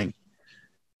whole thing.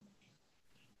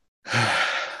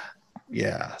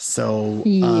 Yeah. So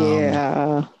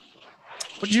Yeah.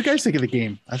 what did you guys think of the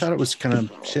game? I thought it was kind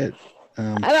of shit.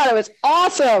 I thought it was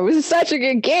awesome. It was such a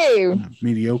good game.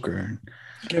 Mediocre.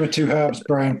 Give it 2 halves,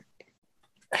 Brian.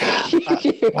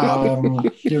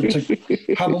 Give it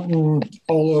to Hamilton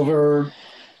all over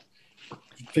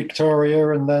Victoria,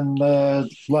 and then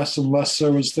less and less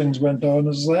so as things went on. I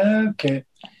was like, okay,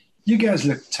 you guys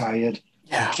look tired.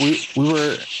 Yeah, we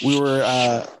were.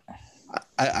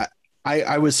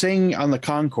 I was saying on the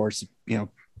concourse,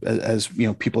 as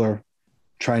people are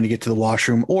trying to get to the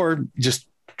washroom or just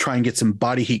try and get some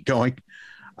body heat going,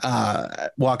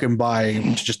 walking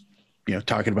by, just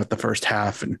talking about the first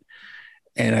half, and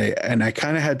I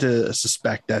kind of had to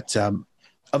suspect that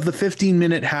of the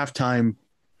 15-minute halftime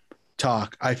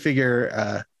talk, I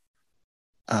figure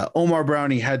Omar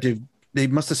Brownie they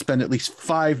must have spent at least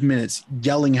 5 minutes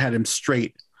yelling at him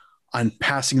straight on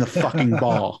passing the fucking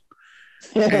ball.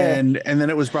 and then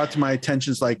it was brought to my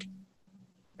attention, it's like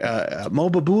Mo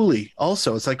Babuli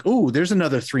also. It's like, oh, there's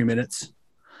another 3 minutes.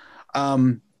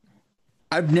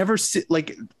 I've never seen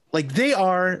like they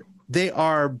are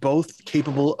both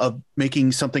capable of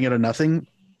making something out of nothing.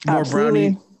 More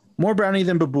Brownie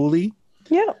than Babuli.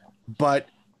 Yeah. But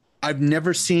I've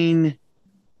never seen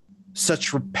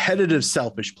such repetitive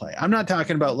selfish play. I'm not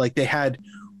talking about like they had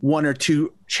 1 or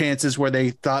 2 chances where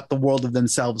they thought the world of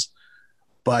themselves,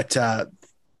 but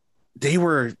they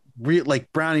were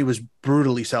like Brownie was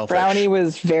brutally selfish. Brownie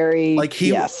was very like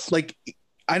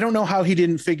I don't know how he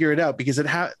didn't figure it out, because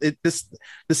the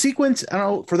sequence, I don't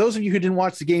know, for those of you who didn't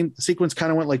watch the game, the sequence kind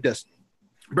of went like this.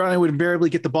 Brownie would invariably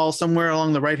get the ball somewhere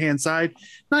along the right-hand side,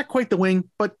 not quite the wing,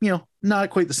 but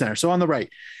not quite the center. So on the right,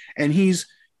 and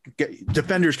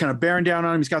defenders kind of bearing down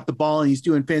on him. He's got the ball and he's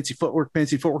doing fancy footwork,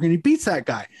 and he beats that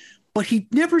guy. But he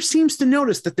never seems to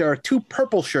notice that there are 2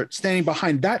 purple shirts standing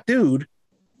behind that dude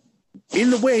in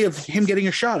the way of him getting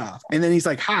a shot off. And then he's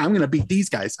like, I'm going to beat these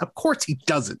guys. Of course he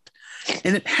doesn't.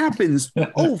 And it happens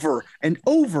over and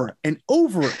over and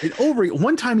over and over.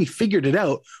 One time he figured it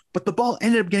out, but the ball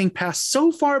ended up getting passed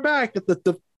so far back that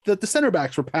the center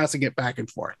backs were passing it back and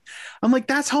forth. I'm like,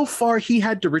 that's how far he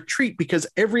had to retreat, because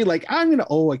I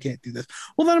can't do this.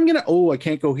 Well, then I'm going to, I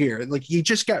can't go here. Like he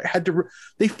just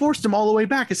they forced him all the way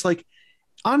back. It's like,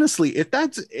 honestly, if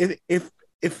that's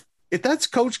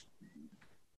Coach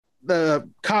the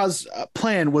Kaz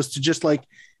plan was to just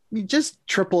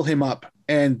triple him up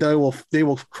and they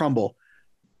will crumble.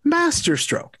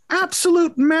 Masterstroke,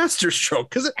 absolute masterstroke,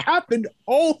 because it happened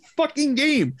all fucking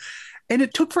game. And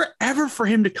it took forever for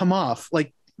him to come off,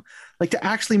 like to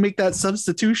actually make that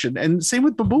substitution. And same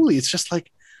with Babuli. It's just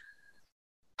like,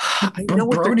 I know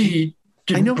what Brownie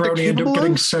Didn't Brownie end up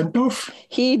getting sent off?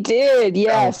 He did,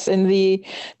 yes. In the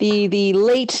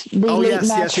late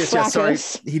match fracas. Sorry,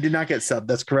 he did not get subbed.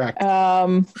 That's correct.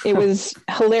 It was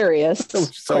hilarious,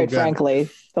 quite frankly.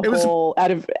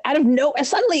 Out of no,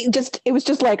 suddenly it was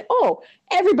just like, oh,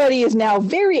 everybody is now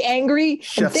very angry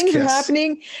and things are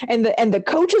happening, and the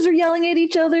coaches are yelling at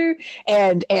each other,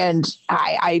 and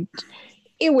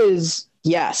it was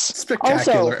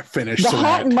spectacular also, finish. The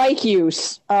hot mic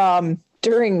use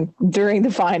during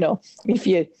the final,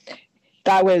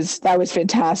 that was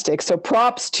fantastic. So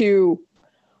props to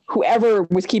whoever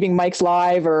was keeping mics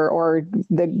live or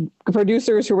the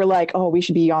producers who were like, oh, we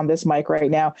should be on this mic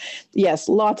right now. Yes,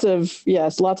 lots of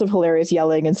hilarious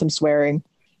yelling and some swearing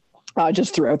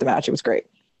just throughout the match. It was great.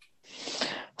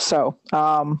 So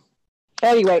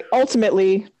anyway,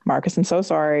 ultimately, Marcus, I'm so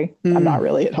sorry. I'm not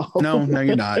really at all. No,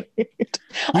 you're not.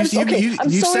 I'm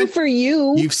sorry for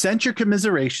you. You've sent your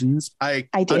commiserations. I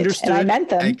did, understood, and I meant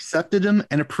them. I accepted them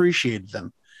and appreciated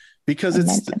them, because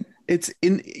it's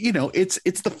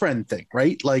the friend thing,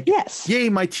 right? Like, yes, yay,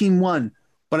 my team won,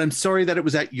 but I'm sorry that it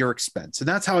was at your expense, and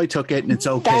that's how I took it. And it's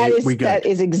okay. That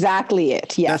is exactly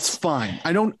it. Yes, that's fine.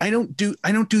 I don't do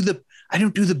the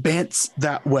bants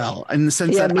that well, in the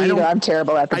sense that I'm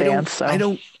terrible at the bants. So. I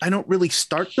don't really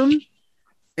start them,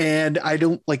 and I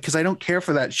don't because I don't care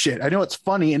for that shit. I know it's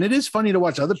funny, and it is funny to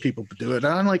watch other people do it.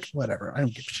 And I'm like, whatever, I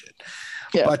don't give a shit.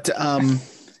 Yeah. But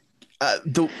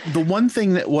the one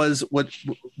thing that was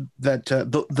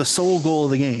the sole goal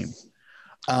of the game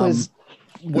was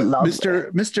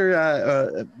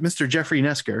Mr. Jeffrey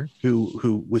Nesker,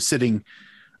 who was sitting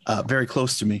very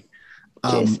close to me.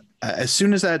 As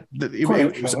soon as it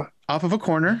was off of a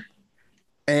corner,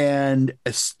 and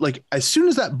as soon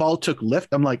as that ball took lift,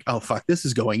 I'm like, oh fuck, this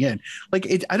is going in.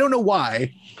 I don't know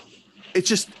why. It's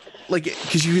just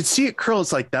because you could see it curl.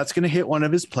 It's like that's going to hit one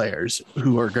of his players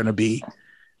who are going to be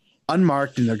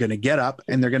unmarked, and they're going to get up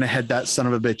and they're going to head that son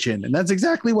of a bitch in. And that's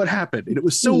exactly what happened. And it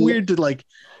was so weird to like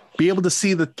be able to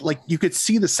see you could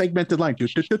see the segmented line and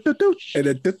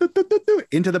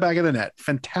into the back of the net.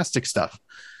 Fantastic stuff.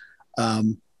 I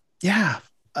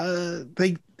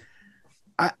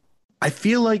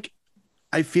feel like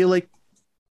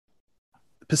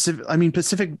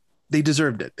Pacific, they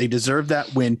deserved it. They deserved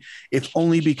that win, if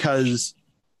only because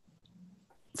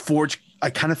Forge, I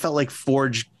kind of felt like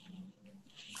Forge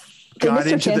got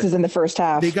into chances in the first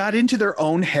half. They got into their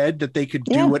own head that they could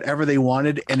do whatever they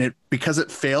wanted, and because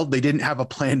it failed, they didn't have a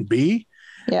plan B.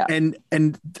 Yeah, and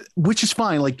which is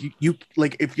fine. Like you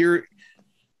if you're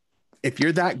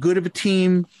that good of a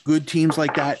team, good teams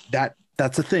like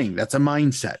that's a thing. That's a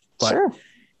mindset. But sure.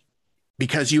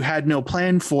 Because you had no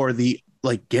plan for the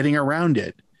getting around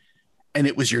it, and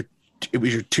it was your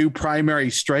two primary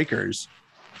strikers.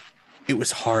 It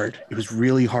was hard. It was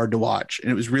really hard to watch,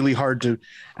 and it was really hard to.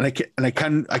 And I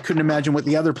couldn't imagine what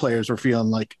the other players were feeling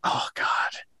like. Oh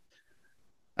God,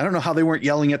 I don't know how they weren't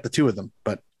yelling at the two of them,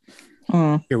 but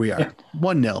here we are,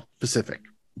 1-0 Pacific.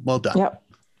 Well done. Yep,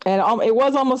 and it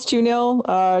was almost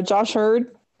 2-0. Josh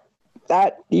Hurd,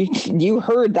 that you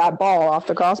heard that ball off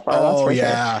the crossbar. Oh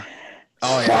yeah.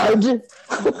 Ayo.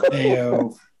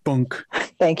 Bunk.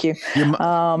 Thank you.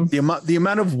 The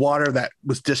amount of water that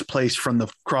was displaced from the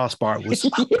crossbar was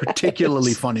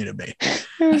particularly funny to me.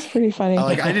 It was pretty funny.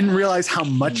 I didn't realize how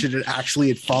much it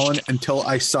had fallen until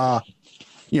I saw,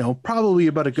 probably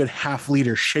about a good half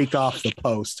liter shake off the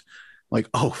post. Like,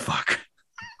 oh fuck.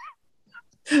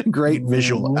 Great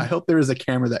visual. I hope there was a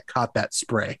camera that caught that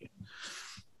spray.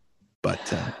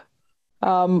 But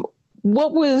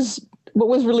what was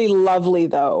really lovely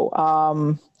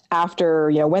though, after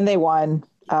when they won,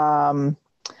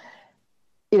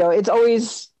 it's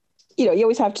always you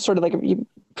always have to sort of you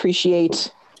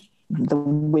appreciate the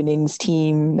winning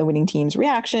team's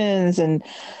reactions, and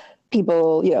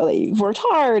people they worked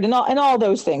hard and all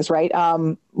those things, right?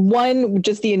 One,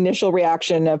 just the initial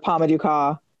reaction of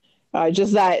Pamadou,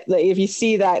 just that if you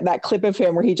see that clip of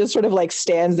him where he just sort of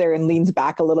stands there and leans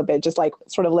back a little bit, just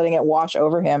sort of letting it wash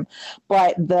over him.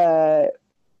 But that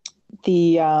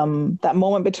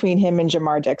moment between him and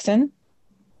Jamar Dixon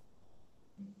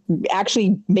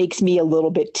actually makes me a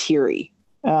little bit teary,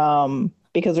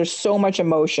 because there's so much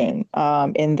emotion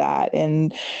in that.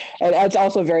 And it's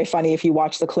also very funny if you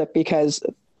watch the clip, because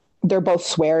they're both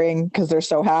swearing because they're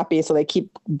so happy. So they keep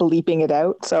bleeping it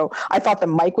out. So I thought the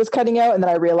mic was cutting out, and then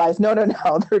I realized, no.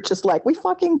 They're just we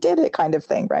fucking did it kind of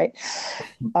thing. Right.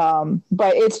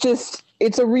 But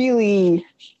it's a really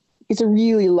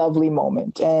lovely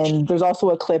moment. And there's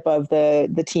also a clip of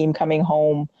the team coming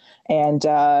home, and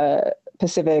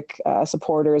Pacific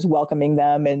supporters welcoming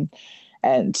them.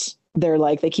 And they're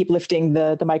they keep lifting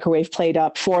the microwave plate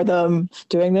up for them,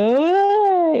 doing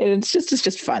it's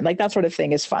just fun. That sort of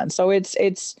thing is fun. So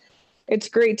it's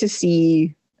great to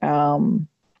see, the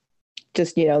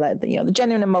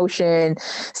genuine emotion,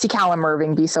 see Callum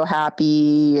Irving be so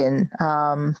happy. And,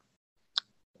 I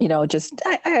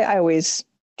always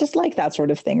just like that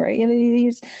sort of thing, right?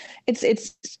 It's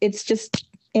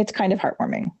kind of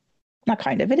heartwarming. Not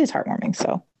kind of, it is heartwarming.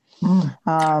 So.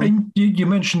 And you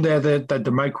mentioned there that the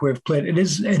microwave plate, it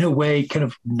is in a way kind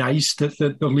of nice that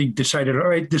the league decided, all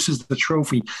right, this is the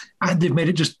trophy, and they've made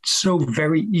it just so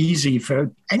very easy for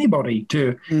anybody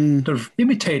to sort of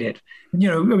imitate it.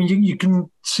 You can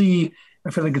see,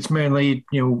 I feel like it's mainly,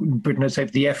 in Britain, it's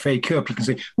like the FA Cup. You can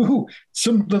say, woohoo,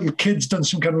 some little kid's done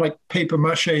some kind of paper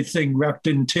mache thing wrapped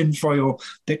in tinfoil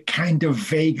that kind of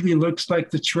vaguely looks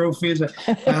like the trophy. Isn't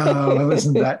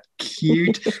that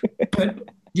cute? But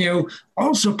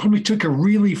also probably took a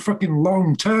really fucking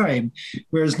long time.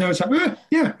 Whereas now it's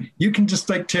you can just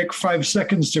take 5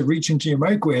 seconds to reach into your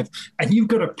microwave and you've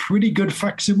got a pretty good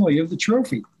facsimile of the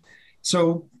trophy.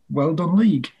 So well done,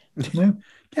 league. Yeah.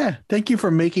 Yeah. Thank you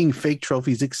for making fake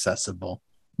trophies accessible.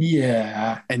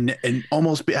 Yeah. And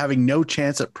almost having no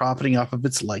chance at profiting off of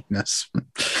its likeness.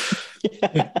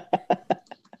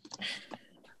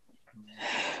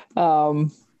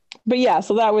 But yeah,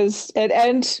 so that was it,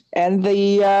 and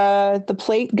the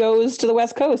plate goes to the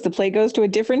West Coast. The plate goes to a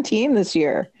different team this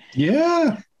year.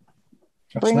 Yeah,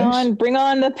 bring on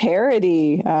the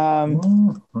parody.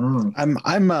 I'm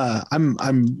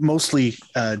mostly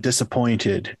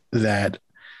disappointed that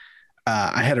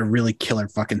I had a really killer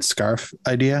fucking scarf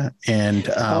idea, and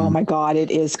oh my god,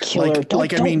 it is killer. Don't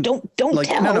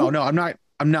tell. No, I'm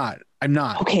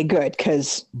not. Okay, good,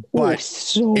 because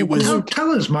it was. No, tell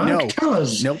us, Mark. No, tell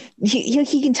us. Nope.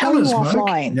 He can tell you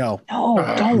offline. No,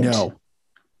 don't. No.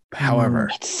 However,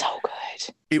 it's so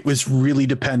good. It was really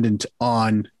dependent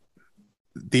on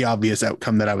the obvious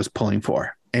outcome that I was pulling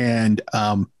for. And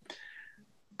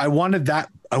I wanted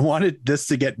this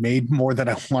to get made more than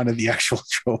I wanted the actual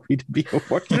trophy to be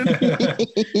awarded.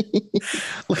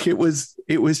 Like it was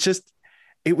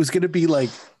going to be like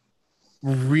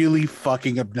really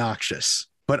fucking obnoxious,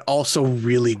 but also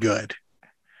really good.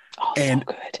 Oh, and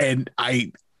so good. And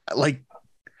I like,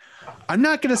 I'm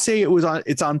not going to say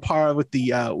it's on par with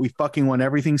the We Fucking Won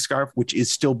Everything scarf, which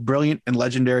is still brilliant and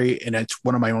legendary. And it's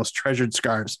one of my most treasured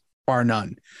scarves, bar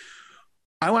none.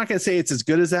 I'm not going to say it's as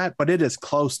good as that, but it is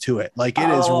close to it. Like it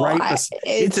is right.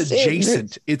 It's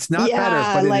adjacent. It's not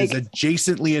better, but it is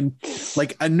adjacently and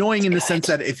like annoying in the sense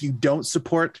that if you don't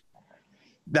support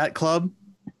that club,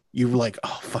 you're like,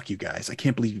 oh, fuck you guys. I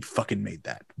can't believe you fucking made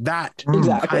that. That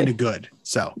Exactly. kind of good.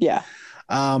 So, yeah.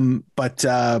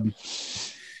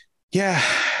 Yeah.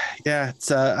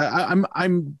 It's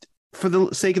I'm for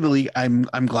the sake of the league,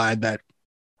 I'm glad that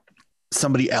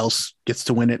somebody else gets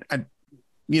to win it. And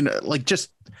like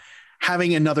just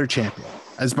having another champion,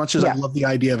 as much as I love the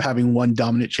idea of having one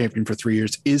dominant champion for 3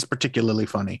 years, is particularly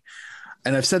funny.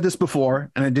 And I've said this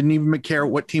before, and I didn't even care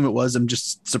what team it was. I'm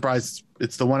just surprised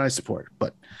it's the one I support.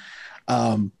 But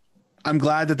I'm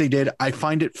glad that they did. I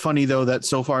find it funny though that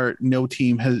so far no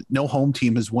home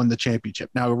team has won the championship.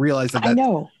 Now I realize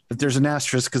that there's an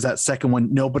asterisk because that second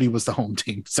one, nobody was the home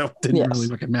team, so it didn't really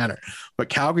fucking matter. But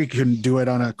Calgary couldn't do it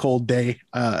on a cold day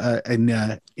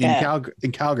in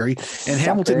Calgary, and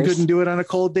Hamilton couldn't do it on a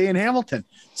cold day in Hamilton.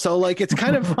 So like it's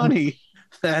kind of funny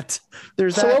that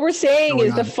there's that. So what we're saying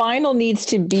is the final needs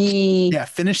to be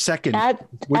finish second at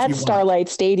Starlight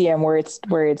Stadium where it's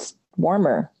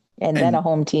warmer, and then a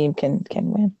home team can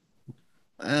win.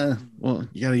 Well,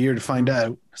 you got a year to find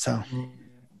out. So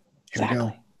here we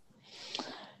go.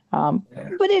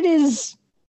 But it is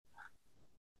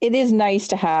nice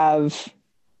to have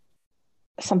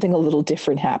something a little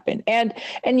different happen. And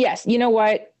yes, you know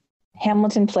what?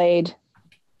 Hamilton played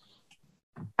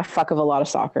a fuck of a lot of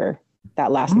soccer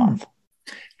that last month.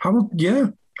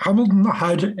 Hamilton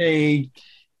had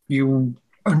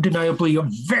undeniably a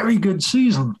very good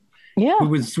season. Yeah,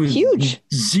 with huge.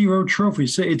 0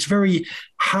 trophies. So it's very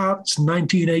Hearts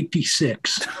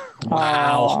 1986.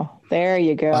 Wow. Oh, there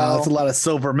you go. Wow, that's a lot of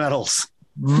silver medals.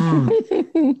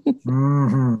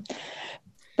 Mm-hmm.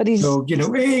 But he's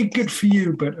hey, good for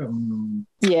you, but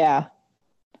yeah.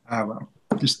 Well,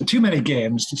 just too many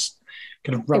games. Just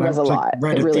kind of ran out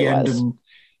right at the end and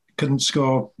couldn't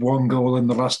score 1 goal in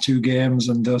the last 2 games,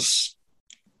 and just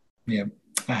yeah.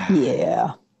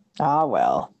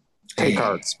 Well. Take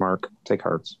Hearts, Mark. Take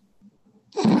Hearts.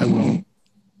 I will.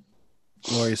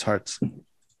 Glorious Hearts.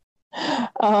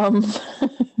 God.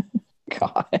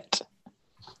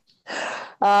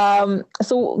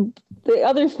 So the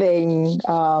other thing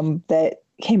that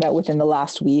came out within the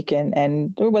last week,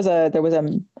 and there was a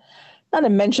not a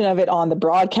mention of it on the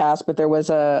broadcast, but there was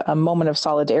a moment of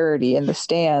solidarity in the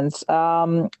stands.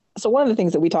 So one of the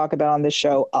things that we talk about on this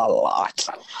show a lot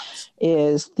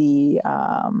is the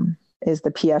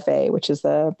PFA, which is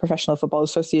the Professional Football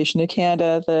Association of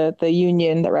Canada, the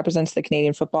union that represents the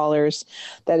Canadian footballers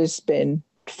that has been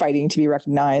fighting to be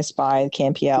recognized by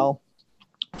CanPL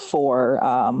for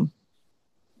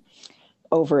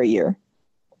over a year.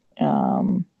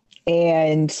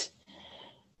 And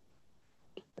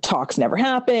talks never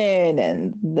happen,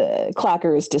 and the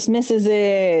Clackers dismisses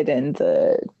it, and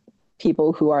the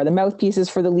people who are the mouthpieces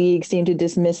for the league seem to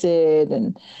dismiss it,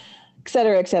 and et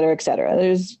cetera, et cetera, et cetera.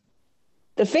 There's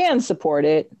the fans support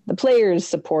it. The players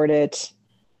support it.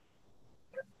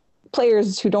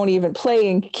 Players who don't even play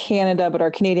in Canada but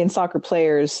are Canadian soccer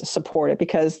players support it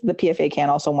because the PFA Can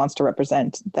also wants to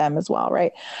represent them as well,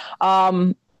 right?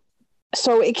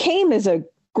 So it came as a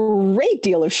great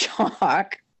deal of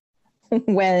shock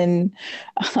when,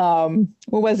 what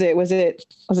was it? Was it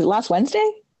last Wednesday?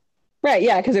 Right,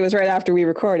 yeah, because it was right after we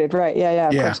recorded. Right, yeah,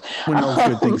 of course. When all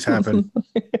good things happen.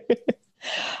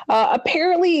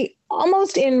 Apparently,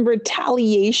 almost in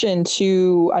retaliation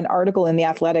to an article in The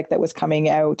Athletic that was coming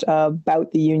out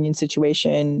about the union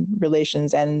situation,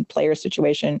 relations, and player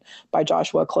situation by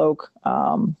Joshua Cloke.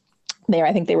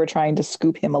 I think they were trying to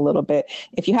scoop him a little bit.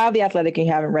 If you have The Athletic and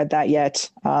you haven't read that yet,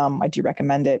 I do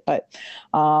recommend it. But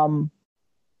the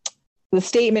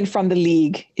statement from the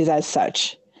league is as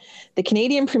such. The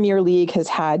Canadian Premier League has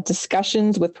had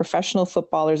discussions with Professional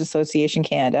Footballers Association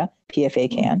Canada, PFA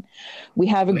Can. We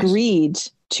have agreed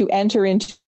to enter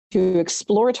into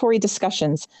exploratory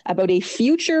discussions about a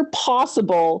future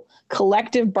possible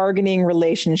collective bargaining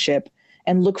relationship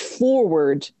and look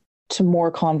forward to more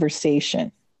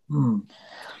conversation.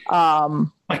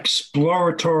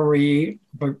 exploratory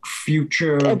about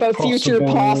future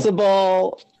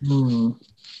possible.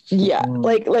 Yeah,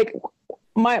 like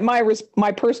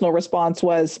my personal response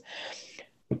was,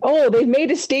 oh, they've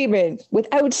made a statement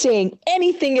without saying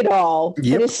anything at all.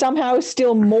 Yep. It is somehow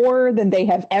still more than they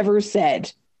have ever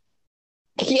said.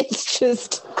 It's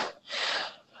just,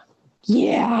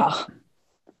 yeah.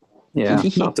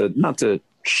 Not to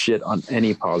shit on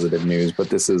any positive news, but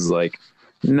this is like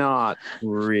not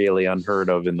really unheard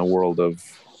of in the world of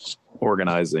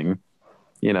organizing.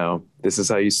 You know, this is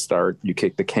how you start. You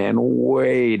kick the can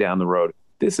way down the road.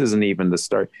 This isn't even the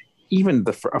start. Even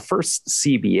a first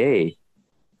CBA,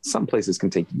 some places can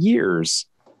take years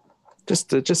just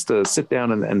to sit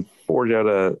down and forge out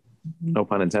a, no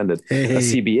pun intended, a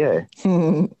CBA.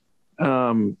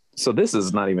 So this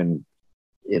is not even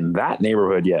in that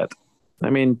neighborhood yet. I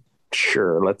mean,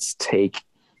 sure, let's take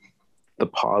the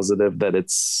positive that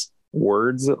it's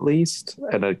words, at least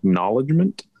an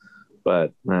acknowledgement,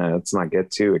 but let's not get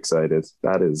too excited.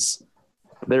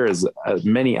 There is as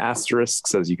many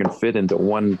asterisks as you can fit into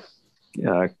one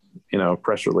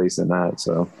press release in that.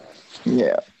 So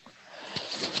yeah.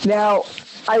 Now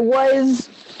I was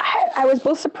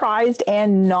both surprised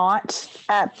and not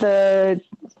at the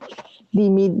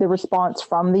response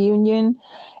from the union.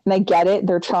 And I get it.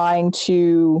 They're trying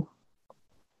to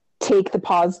take the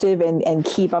positive and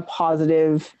keep a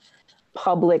positive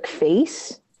public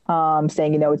face,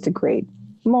 saying, it's a great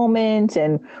moment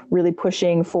and really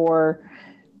pushing for,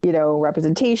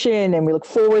 representation. And we look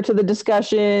forward to the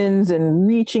discussions and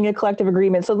reaching a collective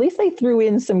agreement. So at least they threw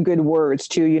in some good words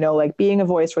too, like being a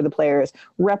voice for the players,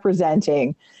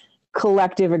 representing,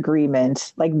 collective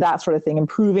agreement, like that sort of thing,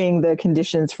 improving the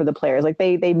conditions for the players. Like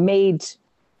they made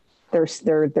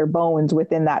their bones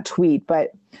within that tweet.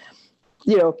 But,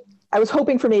 I was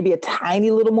hoping for maybe a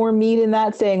tiny little more meat in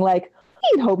that, saying like,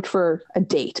 we'd hoped for a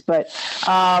date. But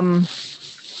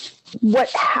what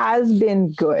has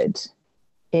been good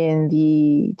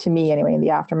to me anyway, in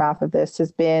the aftermath of this,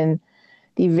 has been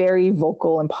the very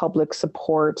vocal and public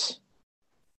support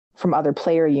from other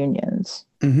player unions,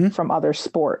 from other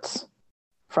sports,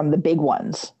 from the big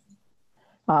ones.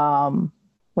 When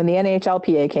the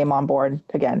NHLPA came on board,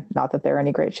 again, not that they're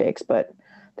any great shakes, but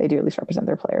they do at least represent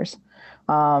their players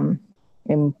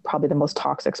in probably the most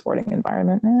toxic sporting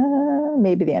environment,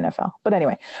 maybe the NFL. But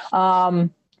anyway,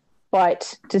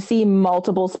 but to see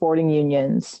multiple sporting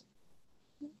unions,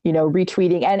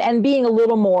 retweeting and being a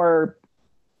little more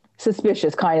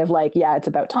suspicious, kind of like, yeah, it's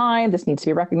about time. This needs to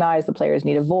be recognized. The players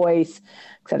need a voice,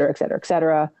 et cetera, et cetera, et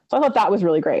cetera. So I thought that was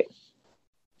really great.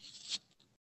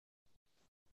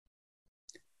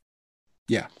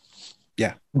 Yeah.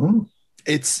 Mm-hmm.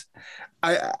 It's,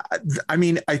 I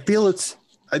mean, I feel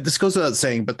this goes without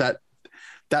saying, but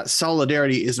that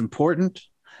solidarity is important.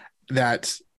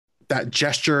 That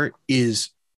gesture is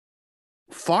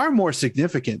far more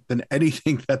significant than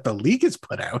anything that the league has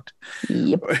put out.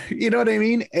 Yep. You know what I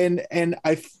mean? And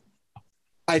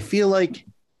I feel like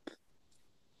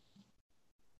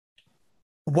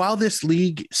while this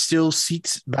league still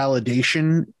seeks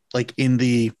validation, like in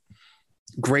the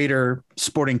greater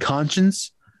sporting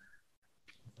conscience,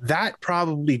 that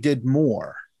probably did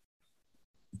more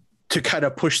to kind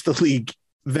of push the league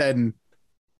than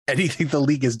anything the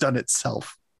league has done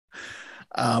itself.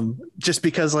 Just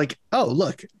because, like, oh,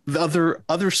 look, the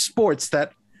other sports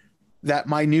that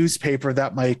my newspaper,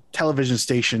 that my television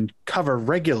station cover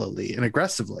regularly and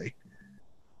aggressively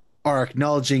are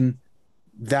acknowledging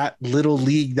that little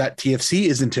league that TFC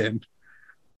isn't in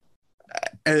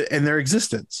and their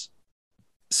existence.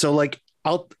 So, like,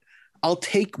 I'll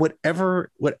take whatever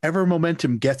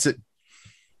momentum gets it,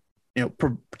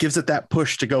 gives it that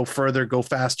push to go further, go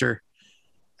faster,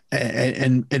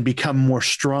 and become more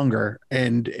stronger.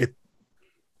 And it,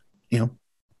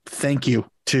 thank you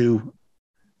to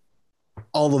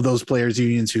all of those players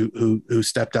unions who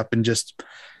stepped up and just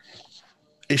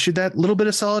issued that little bit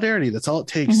of solidarity. That's all it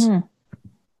takes.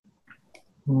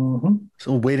 So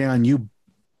waiting on you,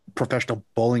 Professional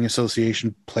Bowling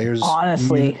Association players.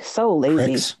 Honestly, so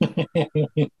lazy.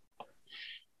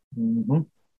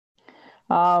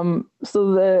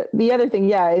 So the other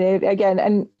thing, again,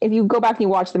 and if you go back and you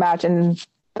watch the match, and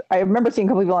I remember seeing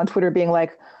a couple people on Twitter being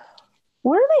like,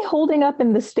 what are they holding up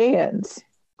in the stands?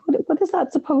 What is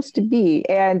that supposed to be?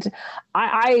 And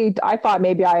I thought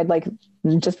maybe I had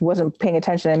just wasn't paying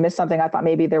attention and missed something. I thought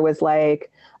maybe there was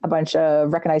like a bunch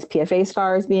of recognized PFA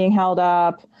scars being held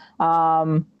up.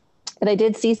 But I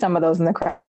did see some of those in the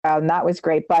crowd, and that was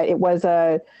great. But there was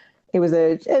a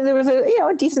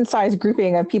decent sized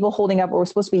grouping of people holding up what were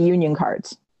supposed to be union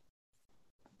cards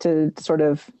to sort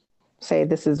of say,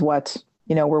 this is what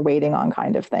we're waiting on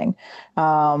kind of thing.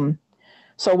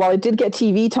 So while it did get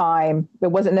TV time,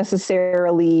 it wasn't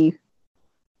necessarily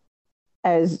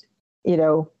as,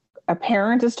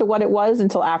 apparent as to what it was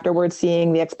until afterwards,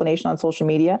 seeing the explanation on social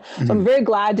media. Mm-hmm. So I'm very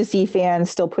glad to see fans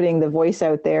still putting the voice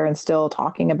out there and still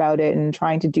talking about it and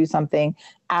trying to do something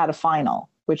at a final,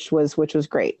 which was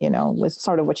great, was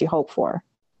sort of what you hope for.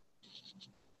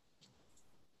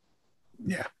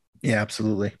 Yeah,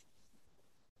 absolutely.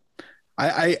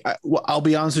 I'll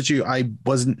be honest with you. I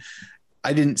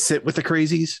didn't sit with the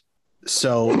crazies.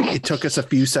 So it took us a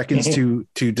few seconds to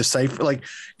decipher, like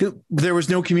there was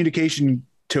no communication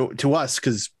to us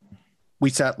because we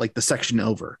sat like the section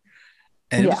over,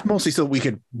 and it was mostly so we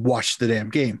could watch the damn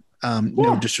game.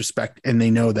 No disrespect. And they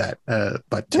know that,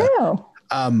 but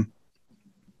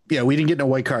we didn't get no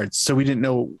white cards. So we didn't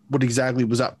know what exactly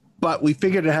was up, but we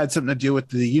figured it had something to do with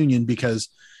the Union because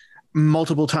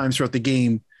multiple times throughout the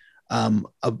game,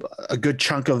 a good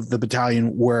chunk of the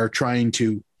battalion were trying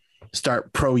to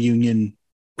start pro-Union,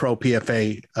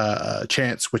 pro-PFA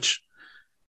chants, which...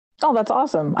 Oh, that's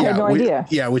awesome. I had no idea.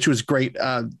 Yeah, which was great.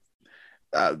 There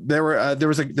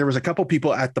was a couple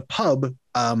people at the pub.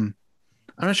 I'm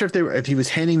not sure if he was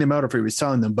handing them out or if he was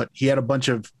selling them, but he had a bunch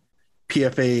of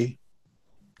PFA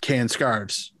can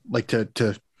scarves like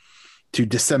to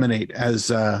disseminate as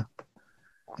with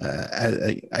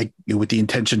the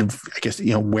intention of, I guess,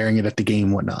 wearing it at the game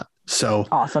and whatnot. So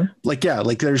awesome.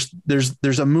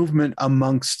 There's a movement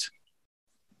amongst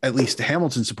at least the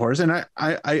Hamilton supporters. And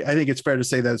I think it's fair to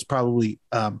say that it's probably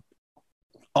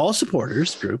all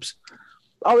supporters groups.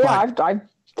 Oh yeah. But, I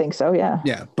think so. Yeah.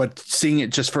 Yeah. But seeing it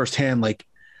just firsthand, like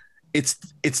it's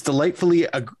delightfully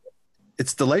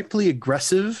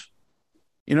aggressive.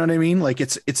 You know what I mean? Like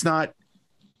it's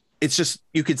just,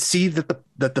 you could see that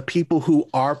the people who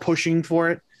are pushing for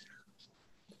it,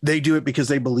 they do it because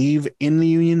they believe in the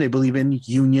Union. They believe in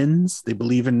unions. They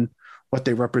believe in what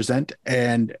they represent.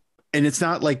 And it's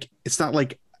not like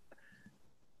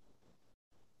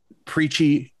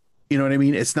preachy, you know what I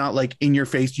mean? It's not like in your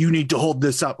face, you need to hold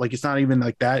this up. Like, it's not even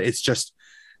like that. It's just,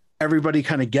 everybody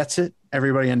kind of gets it.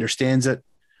 Everybody understands it.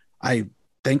 I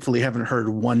thankfully haven't heard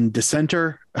one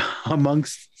dissenter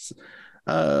amongst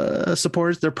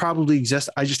supporters. There probably exist.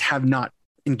 I just have not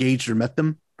engaged or met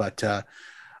them, but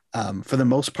for the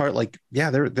most part, like,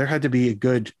 there had to be a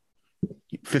good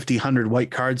 50, 100 white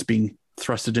cards being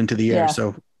thrusted into the air.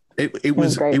 So it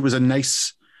was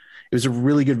a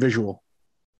really good visual.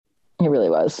 It really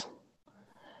was.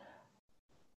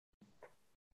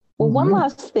 Well, one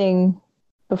last thing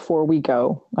before we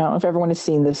go. I don't know if everyone has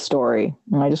seen this story,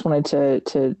 and I just wanted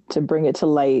to bring it to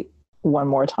light one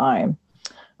more time,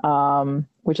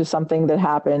 which is something that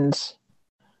happened.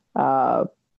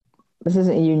 This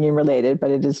isn't union related, but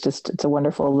it's a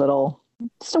wonderful little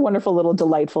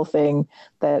delightful thing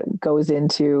that goes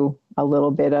into a little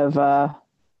bit of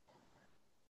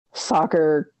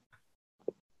soccer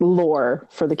lore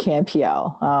for the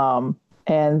CanPL.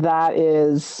 And that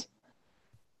is,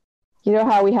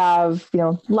 how we have,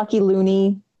 Lucky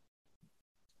Looney,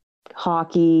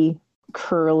 hockey,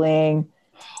 curling,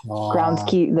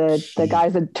 groundskeep, the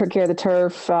guys that took care of the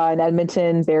turf in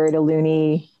Edmonton buried a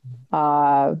Looney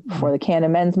for the Canada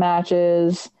men's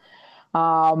matches.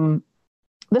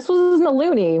 This wasn't a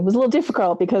Looney. It was a little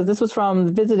difficult because this was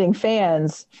from visiting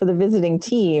fans for the visiting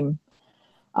team.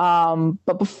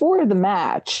 But before the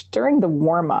match, during the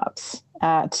warm-ups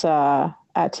at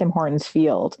Tim Hortons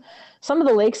Field, some of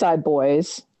the Lakeside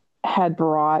boys had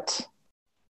brought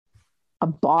a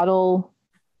bottle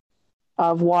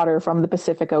of water from the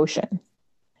Pacific Ocean.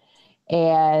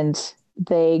 And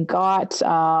they got,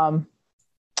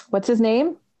 what's his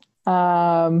name?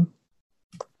 Oh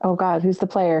God, who's the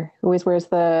player who always wears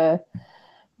the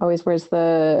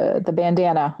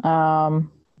bandana?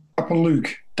 Dada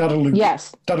Luke.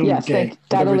 Yes. Dada Luke. Yes,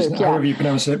 Dada Luke. Yeah. However you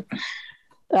pronounce it.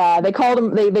 They called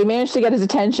him. They managed to get his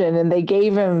attention, and they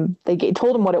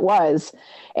told him what it was.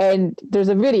 And there's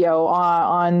a video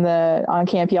on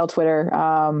CanPL Twitter,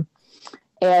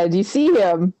 and you see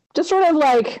him just sort of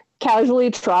like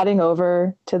casually trotting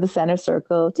over to the center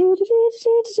circle.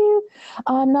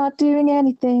 I'm not doing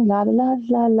anything. La la la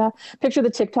la la. Picture the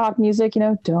TikTok music.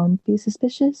 Don't be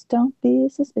suspicious. Don't be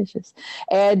suspicious.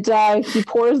 And he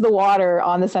pours the water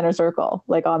on the center circle,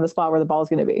 like on the spot where the ball is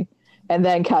going to be. And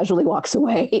then casually walks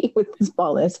away with his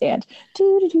ball in his hand.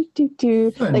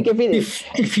 Like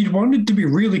if he'd wanted to be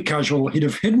really casual, he'd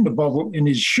have hidden the ball in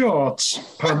his shorts,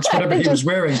 pants, whatever he was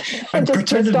wearing, and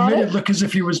pretended to make it look as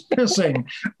if he was pissing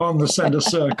on the center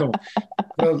circle.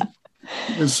 Well,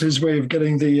 it's his way of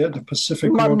getting the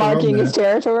Pacific water marking his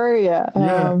territory. Yeah.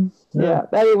 Yeah.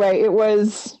 Anyway, it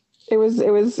was It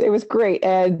was great,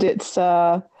 and it's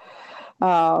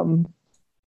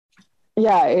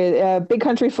Big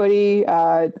Country Footy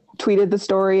tweeted the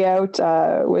story out.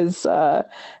 Was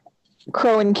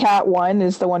Crow and Cat One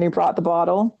is the one who brought the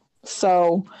bottle.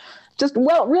 So just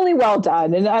really well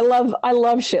done, and I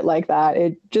love shit like that.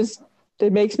 It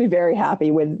makes me very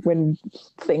happy when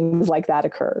things like that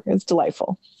occur. It's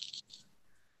delightful.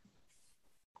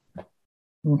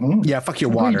 Mm-hmm. Yeah, fuck your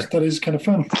water. Right, that is kind of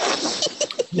fun.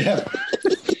 Yeah.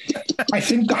 I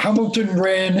think the Hamilton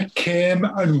rain came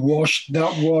and washed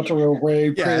that water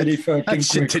away pretty fucking that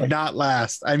shit quickly. did not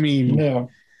last. I mean, No.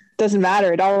 Doesn't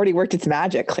matter. It already worked its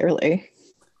magic, clearly.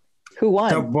 Who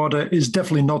won? That water is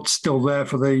definitely not still there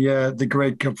for the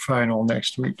Grey Cup final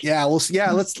next week. yeah, let's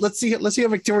see how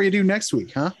Victoria do next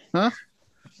week, huh?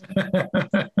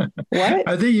 What?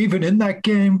 Are they even in that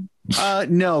game?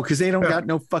 No, because they don't got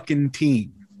no fucking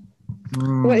team.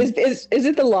 What is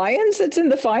it the Lions that's in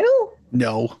the final?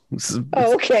 No.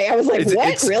 Oh, okay. I was like,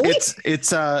 what? Really?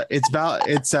 It's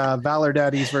Valor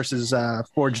Daddies versus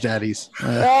Forge Daddies.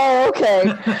 Oh,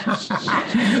 okay.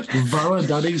 Valor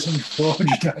Daddies and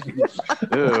Forge Daddies.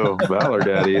 Ew, Valor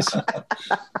Daddies.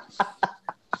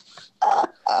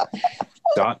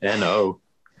 .no.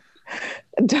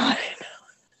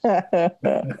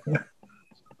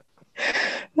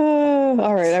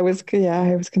 All right. I was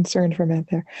concerned for a minute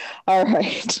there. All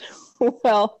right.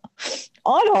 Well,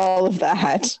 on all of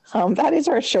that, that is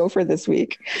our show for this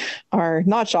week. Our,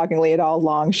 not shockingly at all,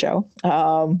 long show.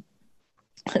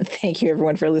 Thank you,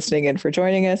 everyone, for listening and for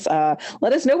joining us.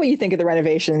 Let us know what you think of the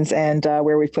renovations and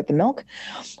where we've put the milk.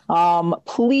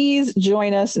 Please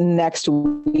join us next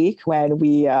week when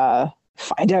we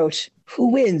find out who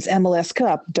wins MLS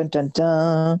Cup. Dun, dun,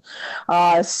 dun.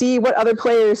 See what other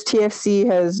players TFC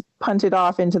has punted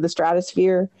off into the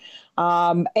stratosphere.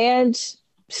 And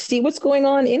see what's going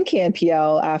on in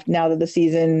CanPL now that the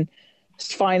season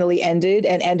finally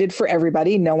ended for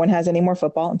everybody. No one has any more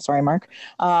football. I'm sorry, Mark.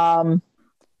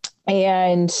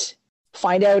 And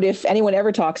find out if anyone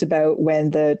ever talks about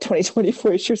when the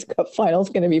 2024 Issuers Cup final is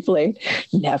going to be played.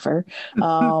 Never.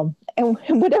 And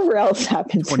whatever else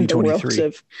happens in the world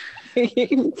of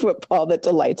football that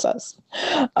delights us.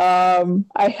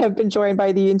 I have been joined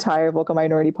by the entire Vocal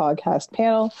Minority Podcast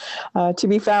panel, to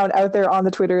be found out there on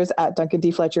the Twitters at Duncan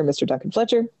D. Fletcher, Mr. Duncan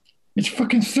Fletcher. It's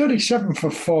fucking 37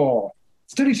 for 4.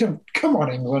 37. Come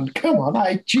on, England. Come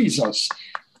on. Jesus.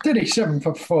 37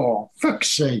 for 4.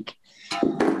 Fuck's sake.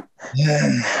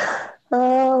 Yeah.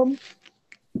 On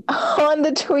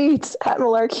the tweets at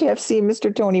Malarkey FC,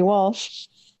 Mr. Tony Walsh.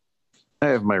 I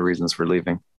have my reasons for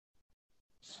leaving.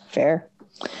 Fair.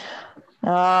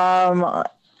 On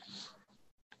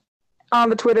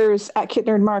the Twitters at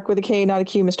Kitnerd Mark with a K, not a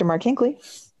Q, Mr. Mark Hinkley.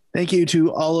 Thank you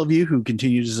to all of you who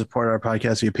continue to support our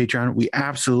podcast via Patreon. We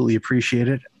absolutely appreciate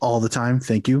it all the time.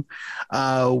 Thank you.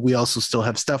 We also still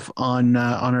have stuff on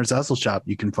our Zazzle shop.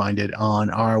 You can find it on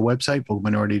our website,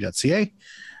 vocalminority.ca.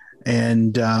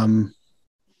 And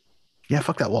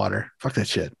fuck that water. Fuck that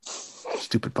shit.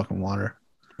 Stupid fucking water.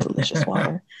 Delicious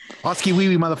water. Oski wee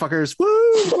wee motherfuckers. Woo!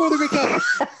 Go the Great Cup.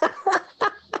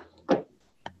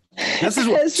 This is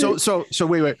what, so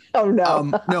wait. Oh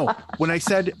no. No. When I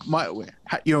said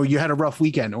you had a rough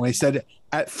weekend. When I said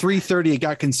at 3:30 it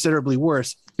got considerably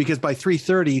worse because by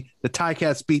 3:30 the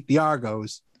Ticats beat the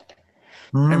Argos,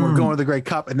 and we're going to the Grey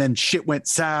Cup, and then shit went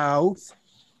south.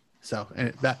 So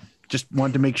and that just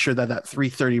wanted to make sure that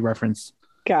 3:30 reference.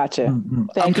 Gotcha.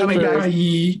 I'm coming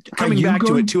back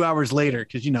to it 2 hours later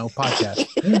because podcast.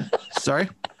 Yeah. Sorry.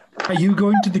 Are you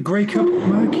going to the Grey Cup,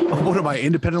 Mark? What am I,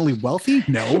 independently wealthy?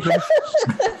 No.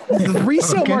 The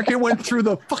resale market went through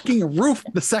the fucking roof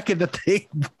the second that they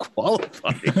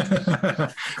qualified.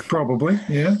 Probably,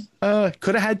 yeah.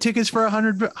 Could have had tickets for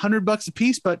 $100 a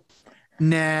piece, but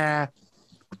nah.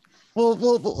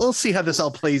 We'll see how this all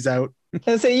plays out.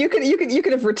 So you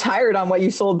could have retired on what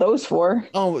you sold those for.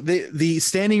 Oh, the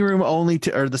standing room or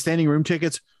the standing room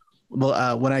tickets.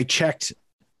 Well, when I checked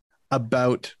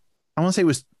about, I want to say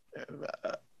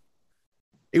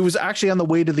it was actually on the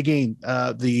way to the game.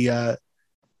 The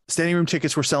standing room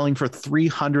tickets were selling for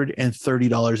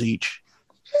 $330 each.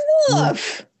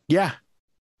 Enough. Yeah.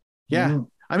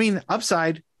 I mean,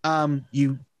 upside,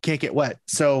 you can't get wet,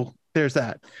 so there's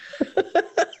that.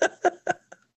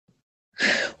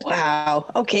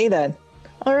 Wow. Okay, then.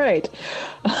 All right.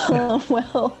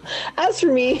 Well, as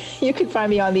for me, you can find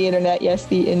me on the internet. Yes,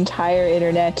 the entire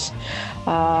internet.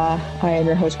 I am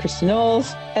your host, Kristen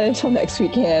Knowles. And until next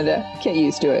week, Canada, get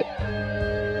used to it.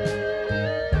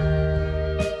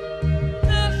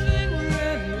 Nothing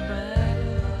really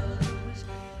matters.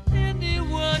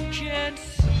 Anyone can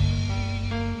see.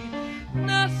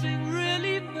 Nothing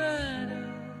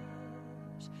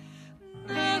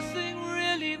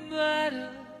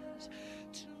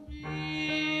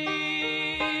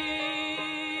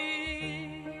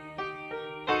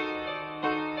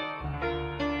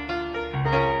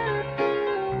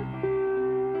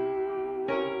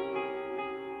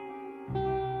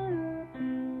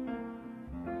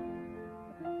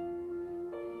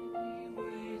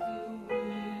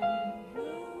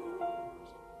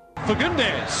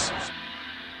Fagundes.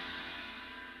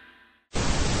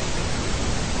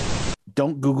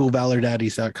 Don't Google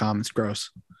valordaddies.com. It's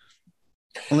gross.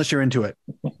 Unless you're into it.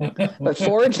 But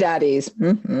Forge Daddies.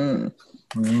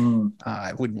 Mm-hmm.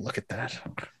 I wouldn't look at that.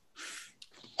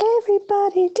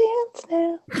 Everybody dance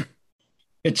now.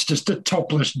 It's just a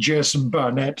topless Jason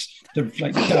Barnett, they're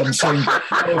like dancing,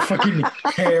 all fucking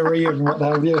hairy and what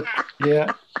have you.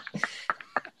 Yeah.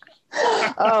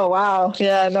 Oh wow.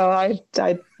 Yeah, no, I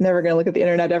never gonna look at the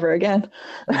internet ever again.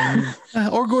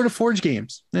 Or go to Forge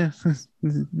Games. Yeah.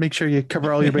 Make sure you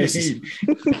cover all your bases.